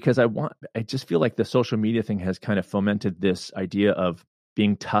 because I just feel like the social media thing has kind of fomented this idea of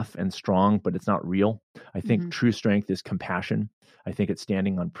being tough and strong, but it's not real. I think true strength is compassion. I think it's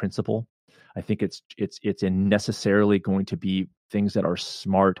standing on principle. I think it's necessarily going to be things that are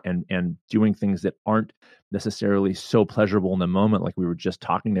smart and doing things that aren't necessarily so pleasurable in the moment, like we were just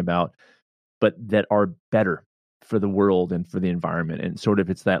talking about, but that are better for the world and for the environment. And sort of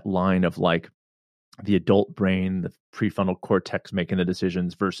it's that line of like the adult brain, the prefrontal cortex making the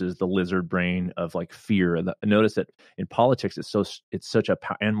decisions versus the lizard brain of like fear. Notice that in politics, it's such a,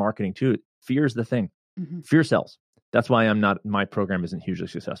 and marketing too, fear is the thing. Fear sells. That's why my program isn't hugely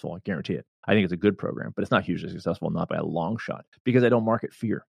successful. I guarantee it. I think it's a good program, but it's not hugely successful, not by a long shot, because I don't market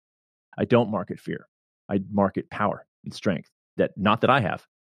fear. I market power and strength not that I have,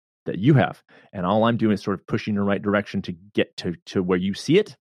 that you have. And all I'm doing is sort of pushing in the right direction to get to where you see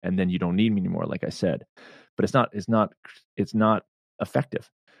it. And then you don't need me anymore, like I said. But it's not effective.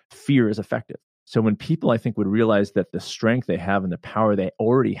 Fear is effective. So when people, I think, would realize that the strength they have and the power they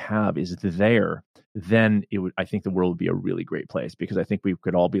already have is there, then I think the world would be a really great place, because I think we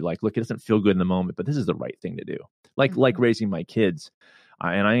could all be like, look, it doesn't feel good in the moment, but this is the right thing to do. Like raising my kids.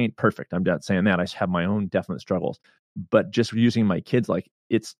 And I ain't perfect. I'm not saying that. I have my own definite struggles. But just using my kids, like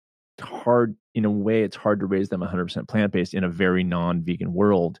it's hard in a way. It's hard to raise them 100% plant-based in a very non-vegan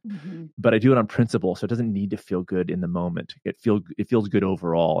world, but I do it on principle, so it doesn't need to feel good in the moment. It feels good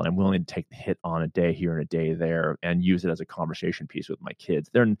overall, and I'm willing to take the hit on a day here and a day there and use it as a conversation piece with my kids.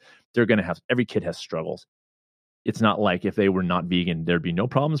 They're going to have, every kid has struggles. It's not like if they were not vegan, there'd be no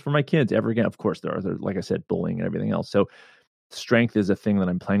problems for my kids ever again. Of course there are. There's, like I said, bullying and everything else. So strength is a thing that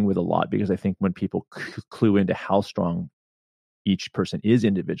I'm playing with a lot, because I think when people clue into how strong each person is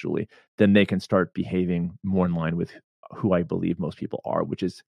individually, then they can start behaving more in line with who I believe most people are, which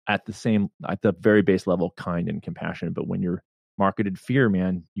is at the very base level, kind and compassionate. But when you're marketed fear,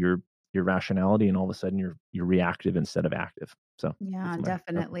 man, your rationality, and all of a sudden you're reactive instead of active. So yeah,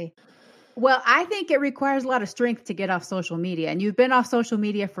 definitely. Well, I think it requires a lot of strength to get off social media, and you've been off social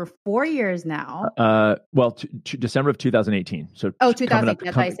media for 4 years now. December of 2018. So 2018.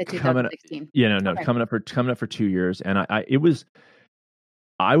 I thought you said 2016. Okay. Coming up for 2 years, and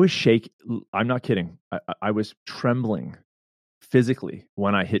I was shaking. I'm not kidding. I was trembling physically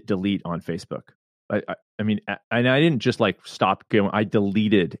when I hit delete on Facebook. I mean, and I didn't just like stop going. I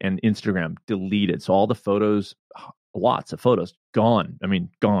deleted, and Instagram deleted. So all the photos, lots of photos, gone. I mean,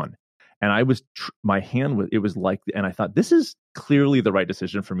 gone. And I was, my hand was, it was like, and I thought, this is clearly the right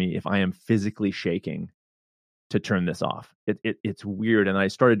decision for me if I am physically shaking to turn this off. It's weird. And I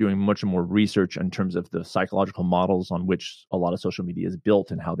started doing much more research in terms of the psychological models on which a lot of social media is built,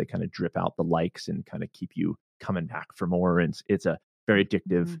 and how they kind of drip out the likes and kind of keep you coming back for more. And it's a very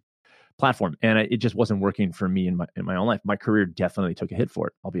addictive platform, and it just wasn't working for me in my own life. My career definitely took a hit for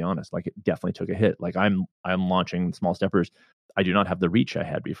it. I'll be honest, like it definitely took a hit. Like I'm launching Small Steppers. I do not have the reach I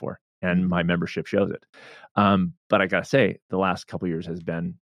had before, and my membership shows it. But I gotta say, the last couple of years has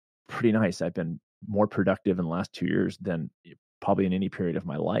been pretty nice. I've been more productive in the last 2 years than probably in any period of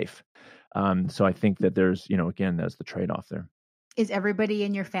my life. So I think that there's, again, there's the trade-off there. Is everybody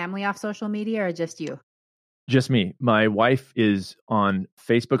in your family off social media or just you? Just me. My wife is on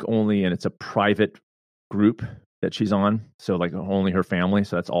Facebook only, and it's a private group that she's on. So like only her family.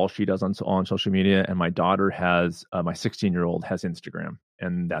 So that's all she does on social media. And my daughter has, my 16-year-old has Instagram,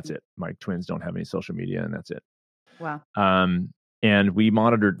 and that's it. My twins don't have any social media, and that's it. Wow. And we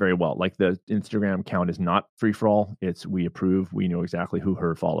monitored very well. Like the Instagram account is not free for all. It's we approve. We know exactly who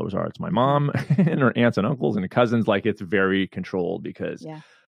her followers are. It's my mom and her aunts and uncles and cousins. Like it's very controlled because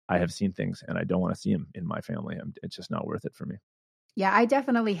I have seen things and I don't want to see them in my family. It's just not worth it for me. Yeah, I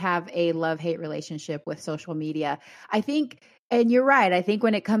definitely have a love-hate relationship with social media. I think, and you're right, I think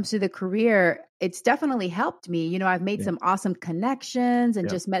when it comes to the career, it's definitely helped me. I've made some awesome connections and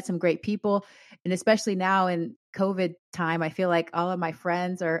just met some great people. And especially now in COVID time, I feel like all of my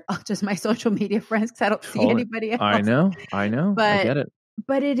friends are just my social media friends because I don't see anybody else. I know. I get it.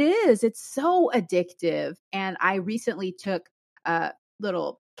 But it's so addictive. And I recently took a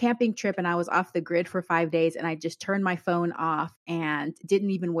little camping trip and I was off the grid for 5 days, and I just turned my phone off and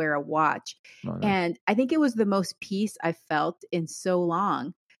didn't even wear a watch. Oh, nice. And I think it was the most peace I felt in so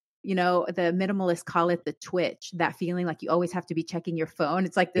long. The minimalists call it the twitch, that feeling like you always have to be checking your phone.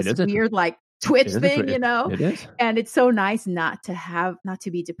 It's like this weird like twitch thing, It is. And it's so nice not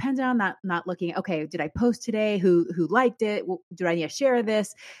to be dependent on not looking, okay, did I post today? Who liked it? Do I need to share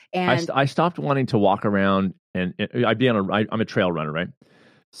this? And I stopped wanting to walk around and I'm a trail runner, right?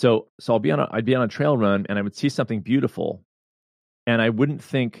 So I'd be on a trail run and I would see something beautiful and I wouldn't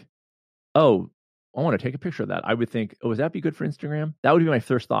think, oh, I want to take a picture of that. I would think, oh, would that be good for Instagram? That would be my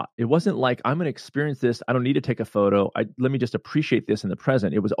first thought. It wasn't like, I'm going to experience this. I don't need to take a photo. Let me just appreciate this in the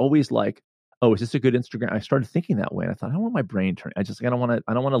present. It was always like, oh, is this a good Instagram? I started thinking that way. And I thought, I don't want my brain turning. I don't want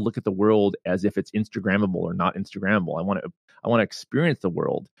to look at the world as if it's Instagrammable or not Instagrammable. I want to experience the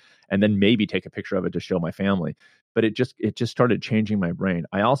world and then maybe take a picture of it to show my family. But it just started changing my brain.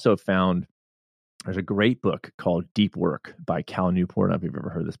 I also found there's a great book called Deep Work by Cal Newport. I don't know if you've ever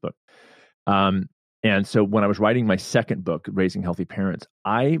heard of this book. And so when I was writing my second book, Raising Healthy Parents,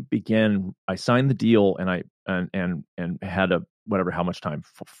 I signed the deal and I had how much time,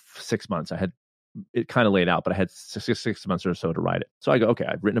 6 months. I had it kind of laid out, but I had six months or so to write it. So I go, okay,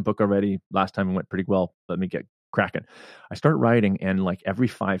 I've written a book already. Last time it went pretty well. Let me get cracking. I started writing, and like every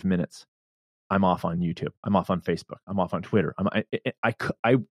 5 minutes, I'm off on YouTube. I'm off on Facebook. I'm off on Twitter. I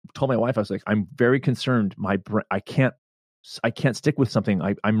told my wife, I was like, I'm very concerned. I can't stick with something.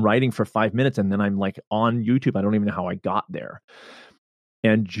 I'm writing for 5 minutes and then I'm like on YouTube. I don't even know how I got there.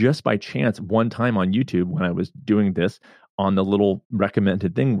 And just by chance, one time on YouTube, when I was doing this, on the little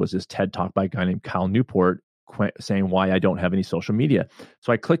recommended thing was this TED Talk by a guy named Cal Newport saying why I don't have any social media.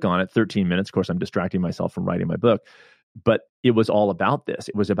 So I click on it, 13 minutes. Of course, I'm distracting myself from writing my book. But it was all about this.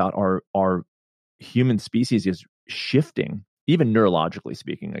 It was about our human species is shifting, even neurologically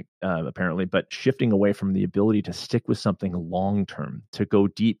speaking, apparently, but shifting away from the ability to stick with something long term, to go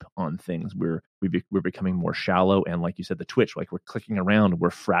deep on things. We're becoming more shallow, and like you said, the twitch, like we're clicking around, we're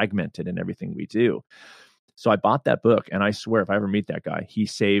fragmented in everything we do. So I bought that book, and I swear, if I ever meet that guy, he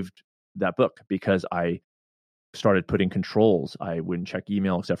saved that book because I started putting controls. I wouldn't check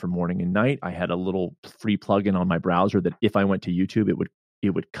email except for morning and night. I had a little free plugin on my browser that if I went to YouTube,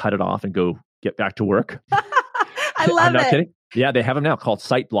 it would cut it off and go get back to work. I love I'm not it. kidding. Yeah, they have them now called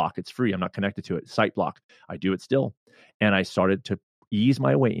Site Block. It's free. I'm not connected to it. Site Block. I do it still. And I started to ease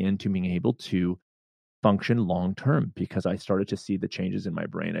my way into being able to function long term because I started to see the changes in my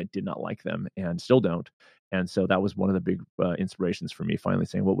brain. I did not like them and still don't. And so that was one of the big inspirations for me, finally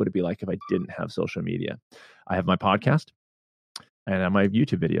saying, what would it be like if I didn't have social media? I have my podcast and I have my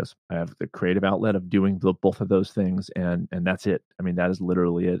YouTube videos. I have the creative outlet of doing both of those things. And that's it. I mean, that is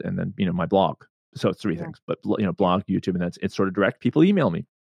literally it. And then, my blog. So it's three things, but blog, YouTube, and it's sort of direct. People email me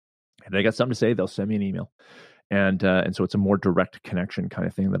and they got something to say. They'll send me an email. And so it's a more direct connection kind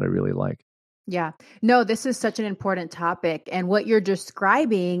of thing that I really like. Yeah. No, this is such an important topic. And what you're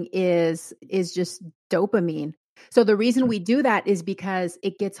describing is just dopamine. So the reason we do that is because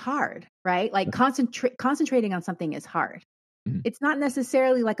it gets hard, right? Like concentrating on something is hard. it's not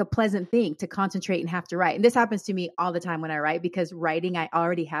necessarily like a pleasant thing to concentrate and have to write. And this happens to me all the time when I write, because writing, I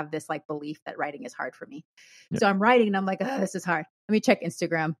already have this like belief that writing is hard for me. Yeah. So I'm writing and I'm like, oh, this is hard. Let me check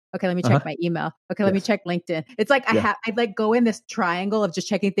Instagram. Okay, let me check my email. Okay, let me Yes. check LinkedIn. It's like I like go in this triangle of just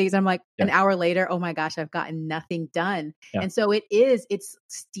checking things. I'm like an hour later, oh my gosh, I've gotten nothing done. Yeah. And so it's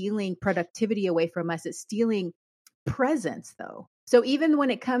stealing productivity away from us. It's stealing presence though. So even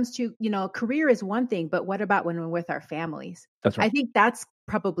when it comes to, career is one thing, but what about when we're with our families? That's right. I think that's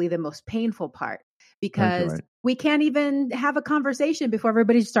probably the most painful part, because right. we can't even have a conversation before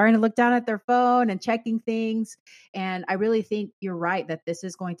everybody's starting to look down at their phone and checking things. And I really think you're right that this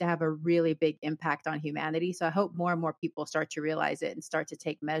is going to have a really big impact on humanity. So I hope more and more people start to realize it and start to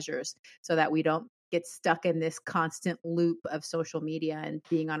take measures so that we don't get stuck in this constant loop of social media and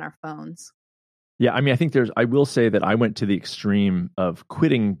being on our phones. Yeah, I mean, I will say that I went to the extreme of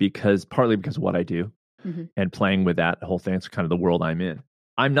quitting partly because of what I do and playing with that whole thing. It's kind of the world I'm in.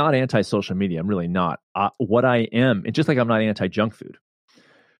 I'm not anti-social media. I'm really not. What I am, and just like I'm not anti-junk food,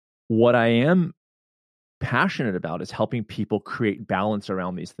 what I am passionate about is helping people create balance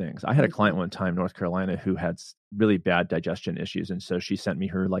around these things. I had a client one time in North Carolina who had really bad digestion issues. And so she sent me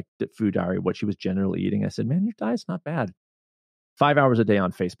her like food diary, what she was generally eating. I said, man, your diet's not bad. 5 hours a day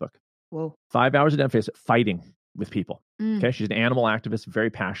on Facebook. Whoa. 5 hours a day on Facebook, fighting with people. Okay. She's an animal activist, very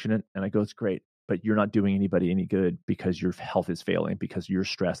passionate. And I go, it's great, but you're not doing anybody any good because your health is failing, because your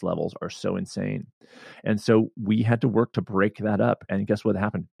stress levels are so insane. And so we had to work to break that up. And guess what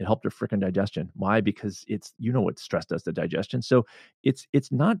happened? It helped her freaking digestion. Why? Because it's, what stress does to digestion. So it's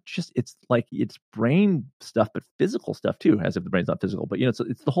not just, it's like, it's brain stuff, but physical stuff too, as if the brain's not physical, but it's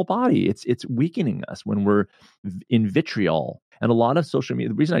the whole body. It's weakening us when we're in vitriol. And a lot of social media,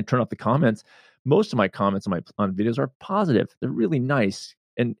 the reason I turn off the comments, most of my comments on videos are positive. They're really nice.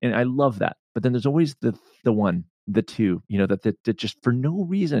 And I love that. But then there's always the one, the two, that just for no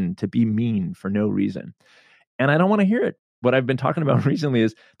reason to be mean for no reason. And I don't want to hear it. What I've been talking about recently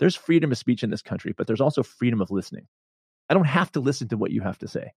is there's freedom of speech in this country, but there's also freedom of listening. I don't have to listen to what you have to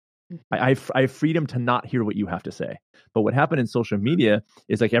say. I have freedom to not hear what you have to say. But what happened in social media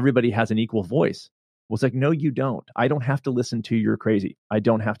is like everybody has an equal voice. Well, it's like, no, you don't. I don't have to listen to you're crazy. I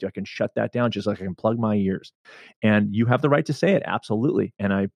don't have to. I can shut that down just like I can plug my ears. And you have the right to say it. Absolutely.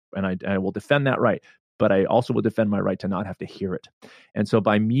 And I will defend that right. But I also will defend my right to not have to hear it. And so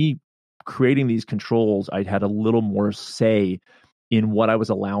by me creating these controls, I had a little more say in what I was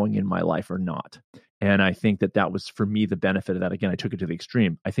allowing in my life or not. And I think that was, for me, the benefit of that. Again, I took it to the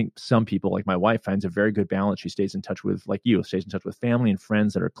extreme. I think some people, like my wife, finds a very good balance. She stays in touch with, like you, stays in touch with family and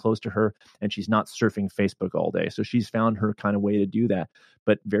friends that are close to her, and she's not surfing Facebook all day. So she's found her kind of way to do that.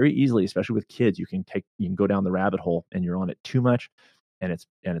 But very easily, especially with kids, you can go down the rabbit hole and you're on it too much, and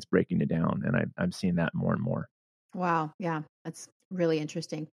it's breaking you down. And I'm seeing that more and more. Wow. Yeah, that's really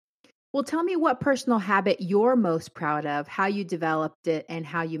interesting. Well, tell me what personal habit you're most proud of, how you developed it, and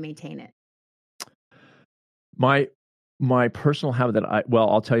how you maintain it. My personal habit that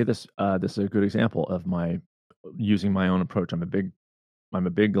I'll tell you this. This is a good example of my using my own approach. I'm a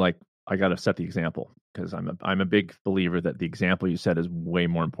big like, I got to set the example, because I'm a big believer that the example you set is way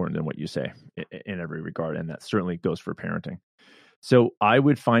more important than what you say in every regard, and that certainly goes for parenting. So I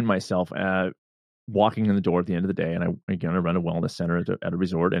would find myself walking in the door at the end of the day, and I run a wellness center at a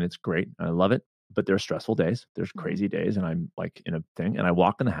resort, and it's great. I love it, but there's stressful days, there's crazy days, and I'm like in a thing, and I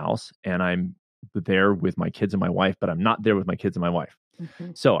walk in the house, and I'm there with my kids and my wife, but I'm not there with my kids and my wife.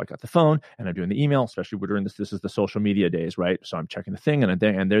 So I got the phone and I'm doing the email, especially we're doing this is the social media days, right? So I'm checking the thing and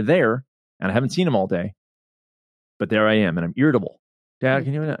they're there, and I haven't seen them all day, but there I am, and I'm irritable. Dad,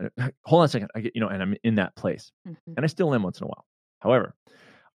 can you hold on a second? I get, and I'm in that place, and I still am once in a while. However,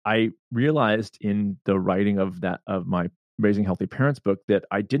 I realized in the writing of my Raising Healthy Parents book that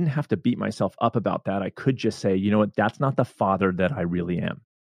I didn't have to beat myself up about that. I could just say, that's not the father that I really am.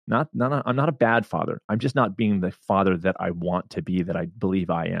 I'm not a bad father. I'm just not being the father that I want to be, that I believe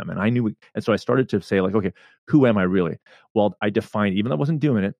I am. And I knew, and so I started to say, like, okay, who am I really? Well, I defined, even though I wasn't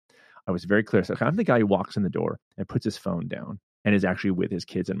doing it, I was very clear. So I'm the guy who walks in the door and puts his phone down and is actually with his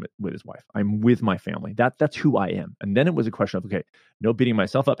kids and with his wife. I'm with my family. That's who I am. And then it was a question of, okay, no beating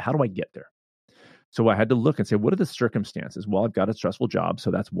myself up. How do I get there? So I had to look and say, what are the circumstances? Well, I've got a stressful job,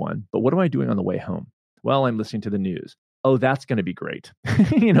 so that's one. But what am I doing on the way home? Well, I'm listening to the news. Oh, that's going to be great.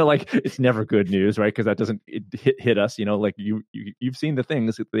 Like it's never good news, right? Because that doesn't hit us. Like you've seen the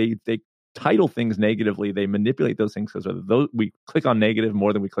things. They title things negatively. They manipulate those things because we click on negative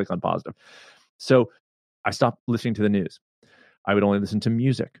more than we click on positive. So I stopped listening to the news. I would only listen to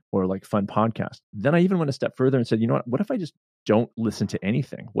music or like fun podcasts. Then I even went a step further and said, what if I just don't listen to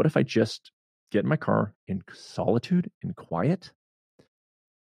anything? What if I just get in my car in solitude, in quiet,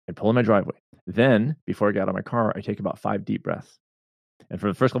 and pull in my driveway. Then, before I get out of my car, I take about 5 deep breaths. And for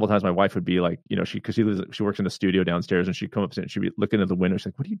the first couple of times, my wife would be like, because she works in the studio downstairs, and she'd come up and she'd be looking at the window. She's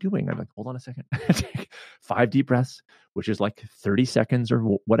like, "What are you doing?" I'm like, "Hold on a second." Take 5 deep breaths, which is like 30 seconds or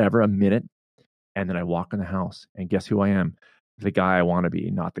whatever, a minute. And then I walk in the house, and guess who I am? The guy I want to be,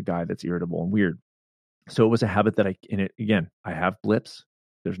 not the guy that's irritable and weird. So it was a habit that I have blips.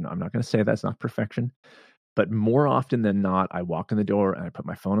 I'm not going to say that's not perfection. But more often than not, I walk in the door and I put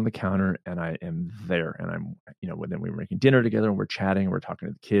my phone on the counter and I am there. And I'm, then we were making dinner together and we're chatting and we're talking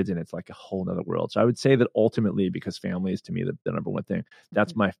to the kids, and it's like a whole nother world. So I would say that ultimately, because family is to me the number one thing,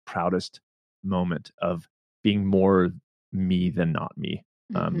 that's my proudest moment of being more me than not me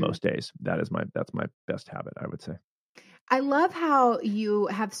most days. That's my best habit, I would say. I love how you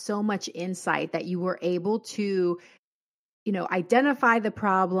have so much insight that you were able to identify the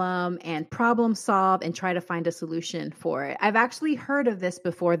problem and problem solve and try to find a solution for it. I've actually heard of this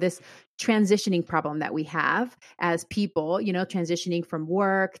before, this transitioning problem that we have as people, transitioning from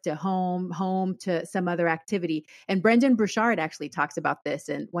work to home to some other activity. And Brendan Burchard actually talks about this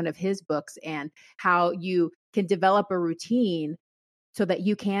in one of his books, and how you can develop a routine so that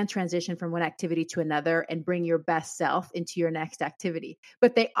you can transition from one activity to another and bring your best self into your next activity.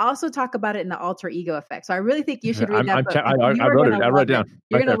 But they also talk about it in the alter ego effect. So I really think you should read that book. I wrote it. I wrote it down.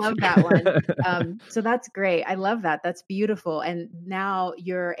 You're going to love that one. So that's great. I love that. That's beautiful. And now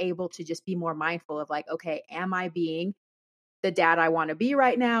you're able to just be more mindful of like, okay, am I being the dad I want to be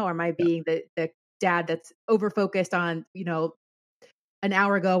right now? Or am I being the dad that's over-focused on, an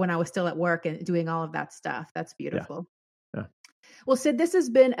hour ago when I was still at work and doing all of that stuff? That's beautiful. Yeah. Well, Sid, this has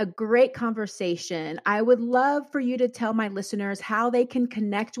been a great conversation. I would love for you to tell my listeners how they can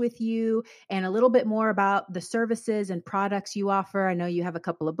connect with you and a little bit more about the services and products you offer. I know you have a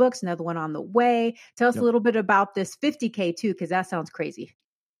couple of books, another one on the way. Tell us a little bit about this 50K too, because that sounds crazy.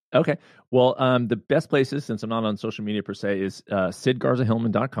 Okay. Well, the best places, since I'm not on social media per se, is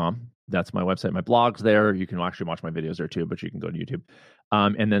sidgarzahillman.com. That's my website. My blog's there. You can actually watch my videos there too, but you can go to YouTube.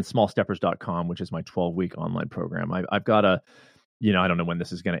 And then smallsteppers.com, which is my 12-week online program. I've got I don't know when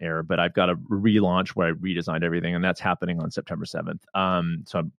this is going to air, but I've got a relaunch where I redesigned everything, and that's happening on September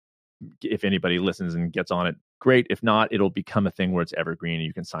 7th. If anybody listens and gets on it, great. If not, it'll become a thing where it's evergreen and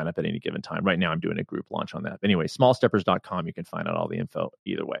you can sign up at any given time. Right now, I'm doing a group launch on that. Anyway, smallsteppers.com, you can find out all the info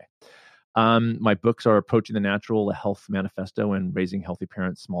either way. My books are Approaching the Natural, A Health Manifesto, and Raising Healthy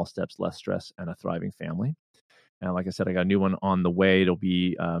Parents, Small Steps, Less Stress, and a Thriving Family. And like I said, I got a new one on the way. It'll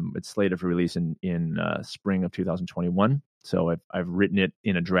be it's slated for release in spring of 2021. So I've written it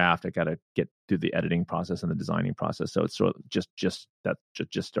in a draft. I got to get through the editing process and the designing process. So it's sort of just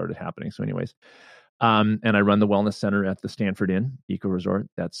started happening. So anyways, and I run the wellness center at the Stanford Inn Eco Resort.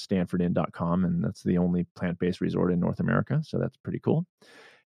 That's stanfordinn.com, and that's the only plant-based resort in North America. So that's pretty cool.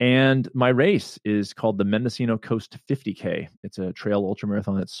 And my race is called the Mendocino Coast 50K. It's a trail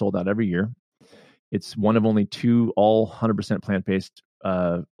ultramarathon that's sold out every year. It's one of only 2 all 100% plant-based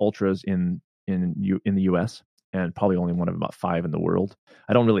ultras in the U.S. and probably only one of about 5 in the world.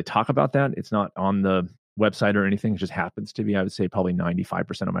 I don't really talk about that. It's not on the website or anything. It just happens to be. I would say probably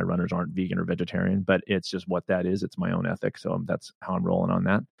 95% of my runners aren't vegan or vegetarian, but it's just what that is. It's my own ethic. So that's how I'm rolling on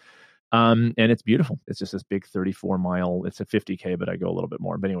that. And it's beautiful. It's just this big 34-mile, it's a 50K, but I go a little bit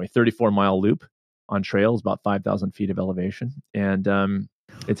more. But anyway, 34-mile loop on trails, about 5,000 feet of elevation. And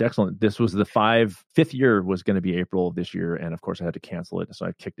it's excellent. This was the fifth year was going to be April of this year. And of course I had to cancel it. So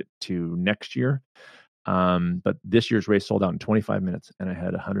I kicked it to next year. But this year's race sold out in 25 minutes and I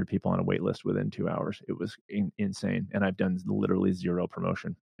had 100 people on a wait list within 2 hours. It was insane. And I've done literally zero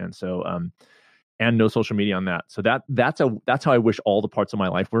promotion. And so, and no social media on that. So that's how I wish all the parts of my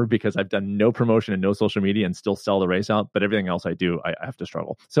life were, because I've done no promotion and no social media and still sell the race out. But everything else I do, I have to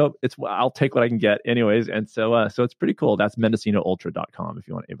struggle. So I'll take what I can get anyways. And so it's pretty cool. That's MendocinoUltra.com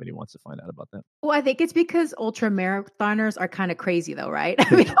if anybody wants to find out about that. Well, I think it's because ultra marathoners are kind of crazy though, right?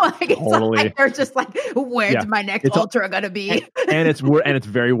 I mean, it's totally. Like they're just like, where's my next ultra going to be? and it's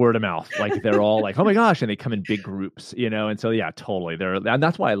very word of mouth. Like they're all like, oh my gosh. And they come in big groups, And so, yeah, totally. And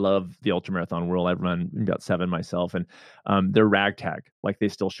that's why I love the ultra marathon world. I've run about 7 myself, and they're ragtag. Like they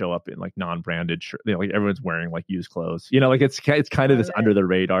still show up in like non-branded shirt. Like everyone's wearing like used clothes. Like it's kind of this under the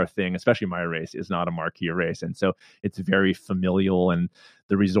radar thing. Especially my race is not a marquee race, and so it's very familial. And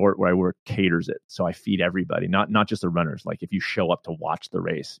the resort where I work caters it, so I feed everybody, not just the runners. Like if you show up to watch the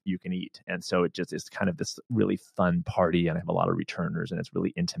race, you can eat, and so it just is kind of this really fun party. And I have a lot of returners, and it's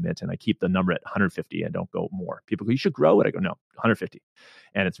really intimate. And I keep the number at 150. I don't go more. People go, you should grow it. I go, no, 150.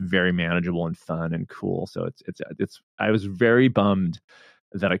 And it's very manageable and fun and cool. So it's I was very bummed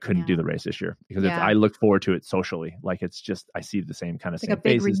that I couldn't do Yeah. the race this year because Yeah. I look forward to it socially. Like it's just, I see the same kind of It's like same a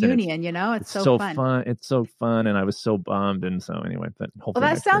big faces, and reunion, you know? It's so so fun. fun. It's so fun. And I was so bummed. And so anyway, but Well, hopefully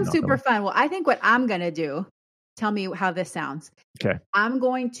that next year, sounds knock on super wood. fun. Well, I think what I'm going to do, tell me how this sounds. Okay. I'm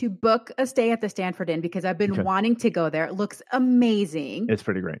going to book a stay at the Stanford Inn because I've been Okay. wanting to go there. It looks amazing. It's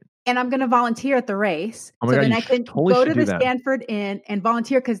pretty great. And I'm going to volunteer at the race. Oh my So God, then you I can totally go should to do the that. Stanford Inn and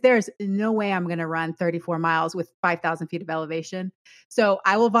volunteer because there's no way I'm going to run 34 miles with 5,000 feet of elevation. So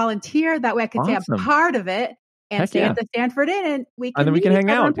I will volunteer. That way I can say I'm Awesome. part of it and Heck stay yeah. at the Stanford Inn and we can And then we meet can each hang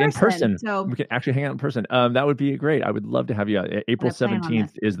other out in person. So We can actually hang out in person. That would be great. I would love to have you. April plan on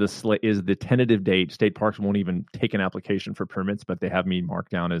 17th is the tentative date. State parks won't even take an application for permits, but they have me marked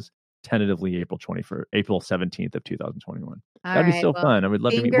down as tentatively April 17th of 2021. That'd be so fun. I would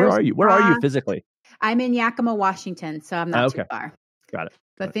love to meet. Where are you? Where are you physically? I'm in Yakima, Washington, so I'm not too far. Got it.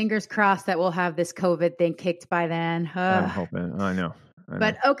 But fingers crossed that we'll have this COVID thing kicked by then. I'm hoping. I know.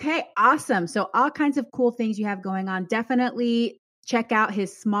 But okay, awesome. So all kinds of cool things you have going on. Definitely check out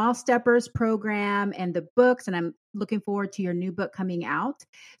his Small Steppers program and the books. And I'm looking forward to your new book coming out.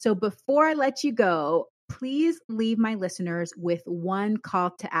 So before I let you go, please leave my listeners with one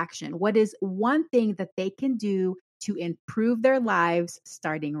call to action. What is one thing that they can do to improve their lives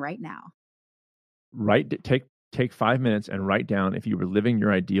starting right now? Take 5 minutes and write down, if you were living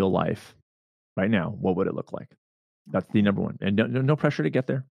your ideal life right now, what would it look like? That's the number one. And no pressure to get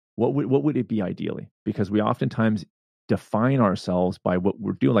there. What would it be ideally? Because we oftentimes define ourselves by what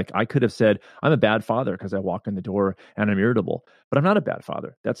we're doing. Like I could have said, I'm a bad father because I walk in the door and I'm irritable, but I'm not a bad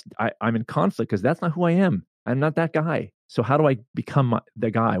father. I'm in conflict because that's not who I am. I'm not that guy. So how do I become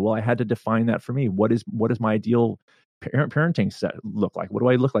the guy? Well, I had to define that for me. What is my ideal parenting set look like? What do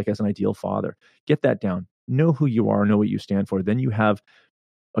I look like as an ideal father? Get that down. Know who you are. Know what you stand for. Then you have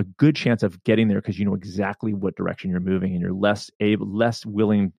a good chance of getting there because you know exactly what direction you're moving, and you're less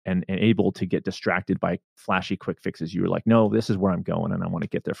willing and able to get distracted by flashy quick fixes. You're like, no, this is where I'm going and I want to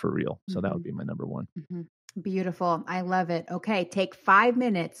get there for real. So that would be my number one. Mm-hmm. Beautiful. I love it. Okay. Take 5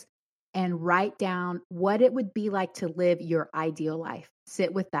 minutes and write down what it would be like to live your ideal life.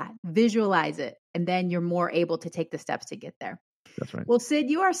 Sit with that, visualize it, and then you're more able to take the steps to get there. That's right. Well, Sid,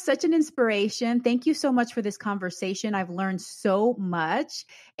 you are such an inspiration. Thank you so much for this conversation. I've learned so much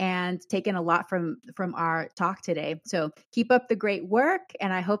and taken a lot from our talk today. So keep up the great work,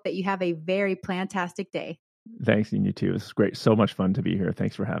 and I hope that you have a very plantastic day. Thanks, and you too. It's great. So much fun to be here.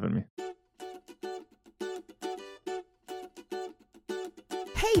 Thanks for having me.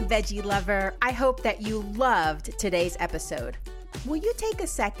 Hey, Veggie lover. I hope that you loved today's episode. Will you take a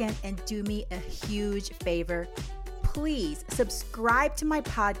second and do me a huge favor? Please subscribe to my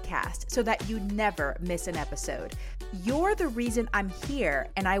podcast so that you never miss an episode. You're the reason I'm here,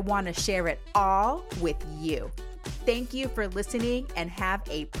 and I want to share it all with you. Thank you for listening, and have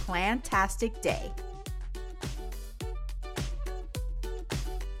a plantastic day.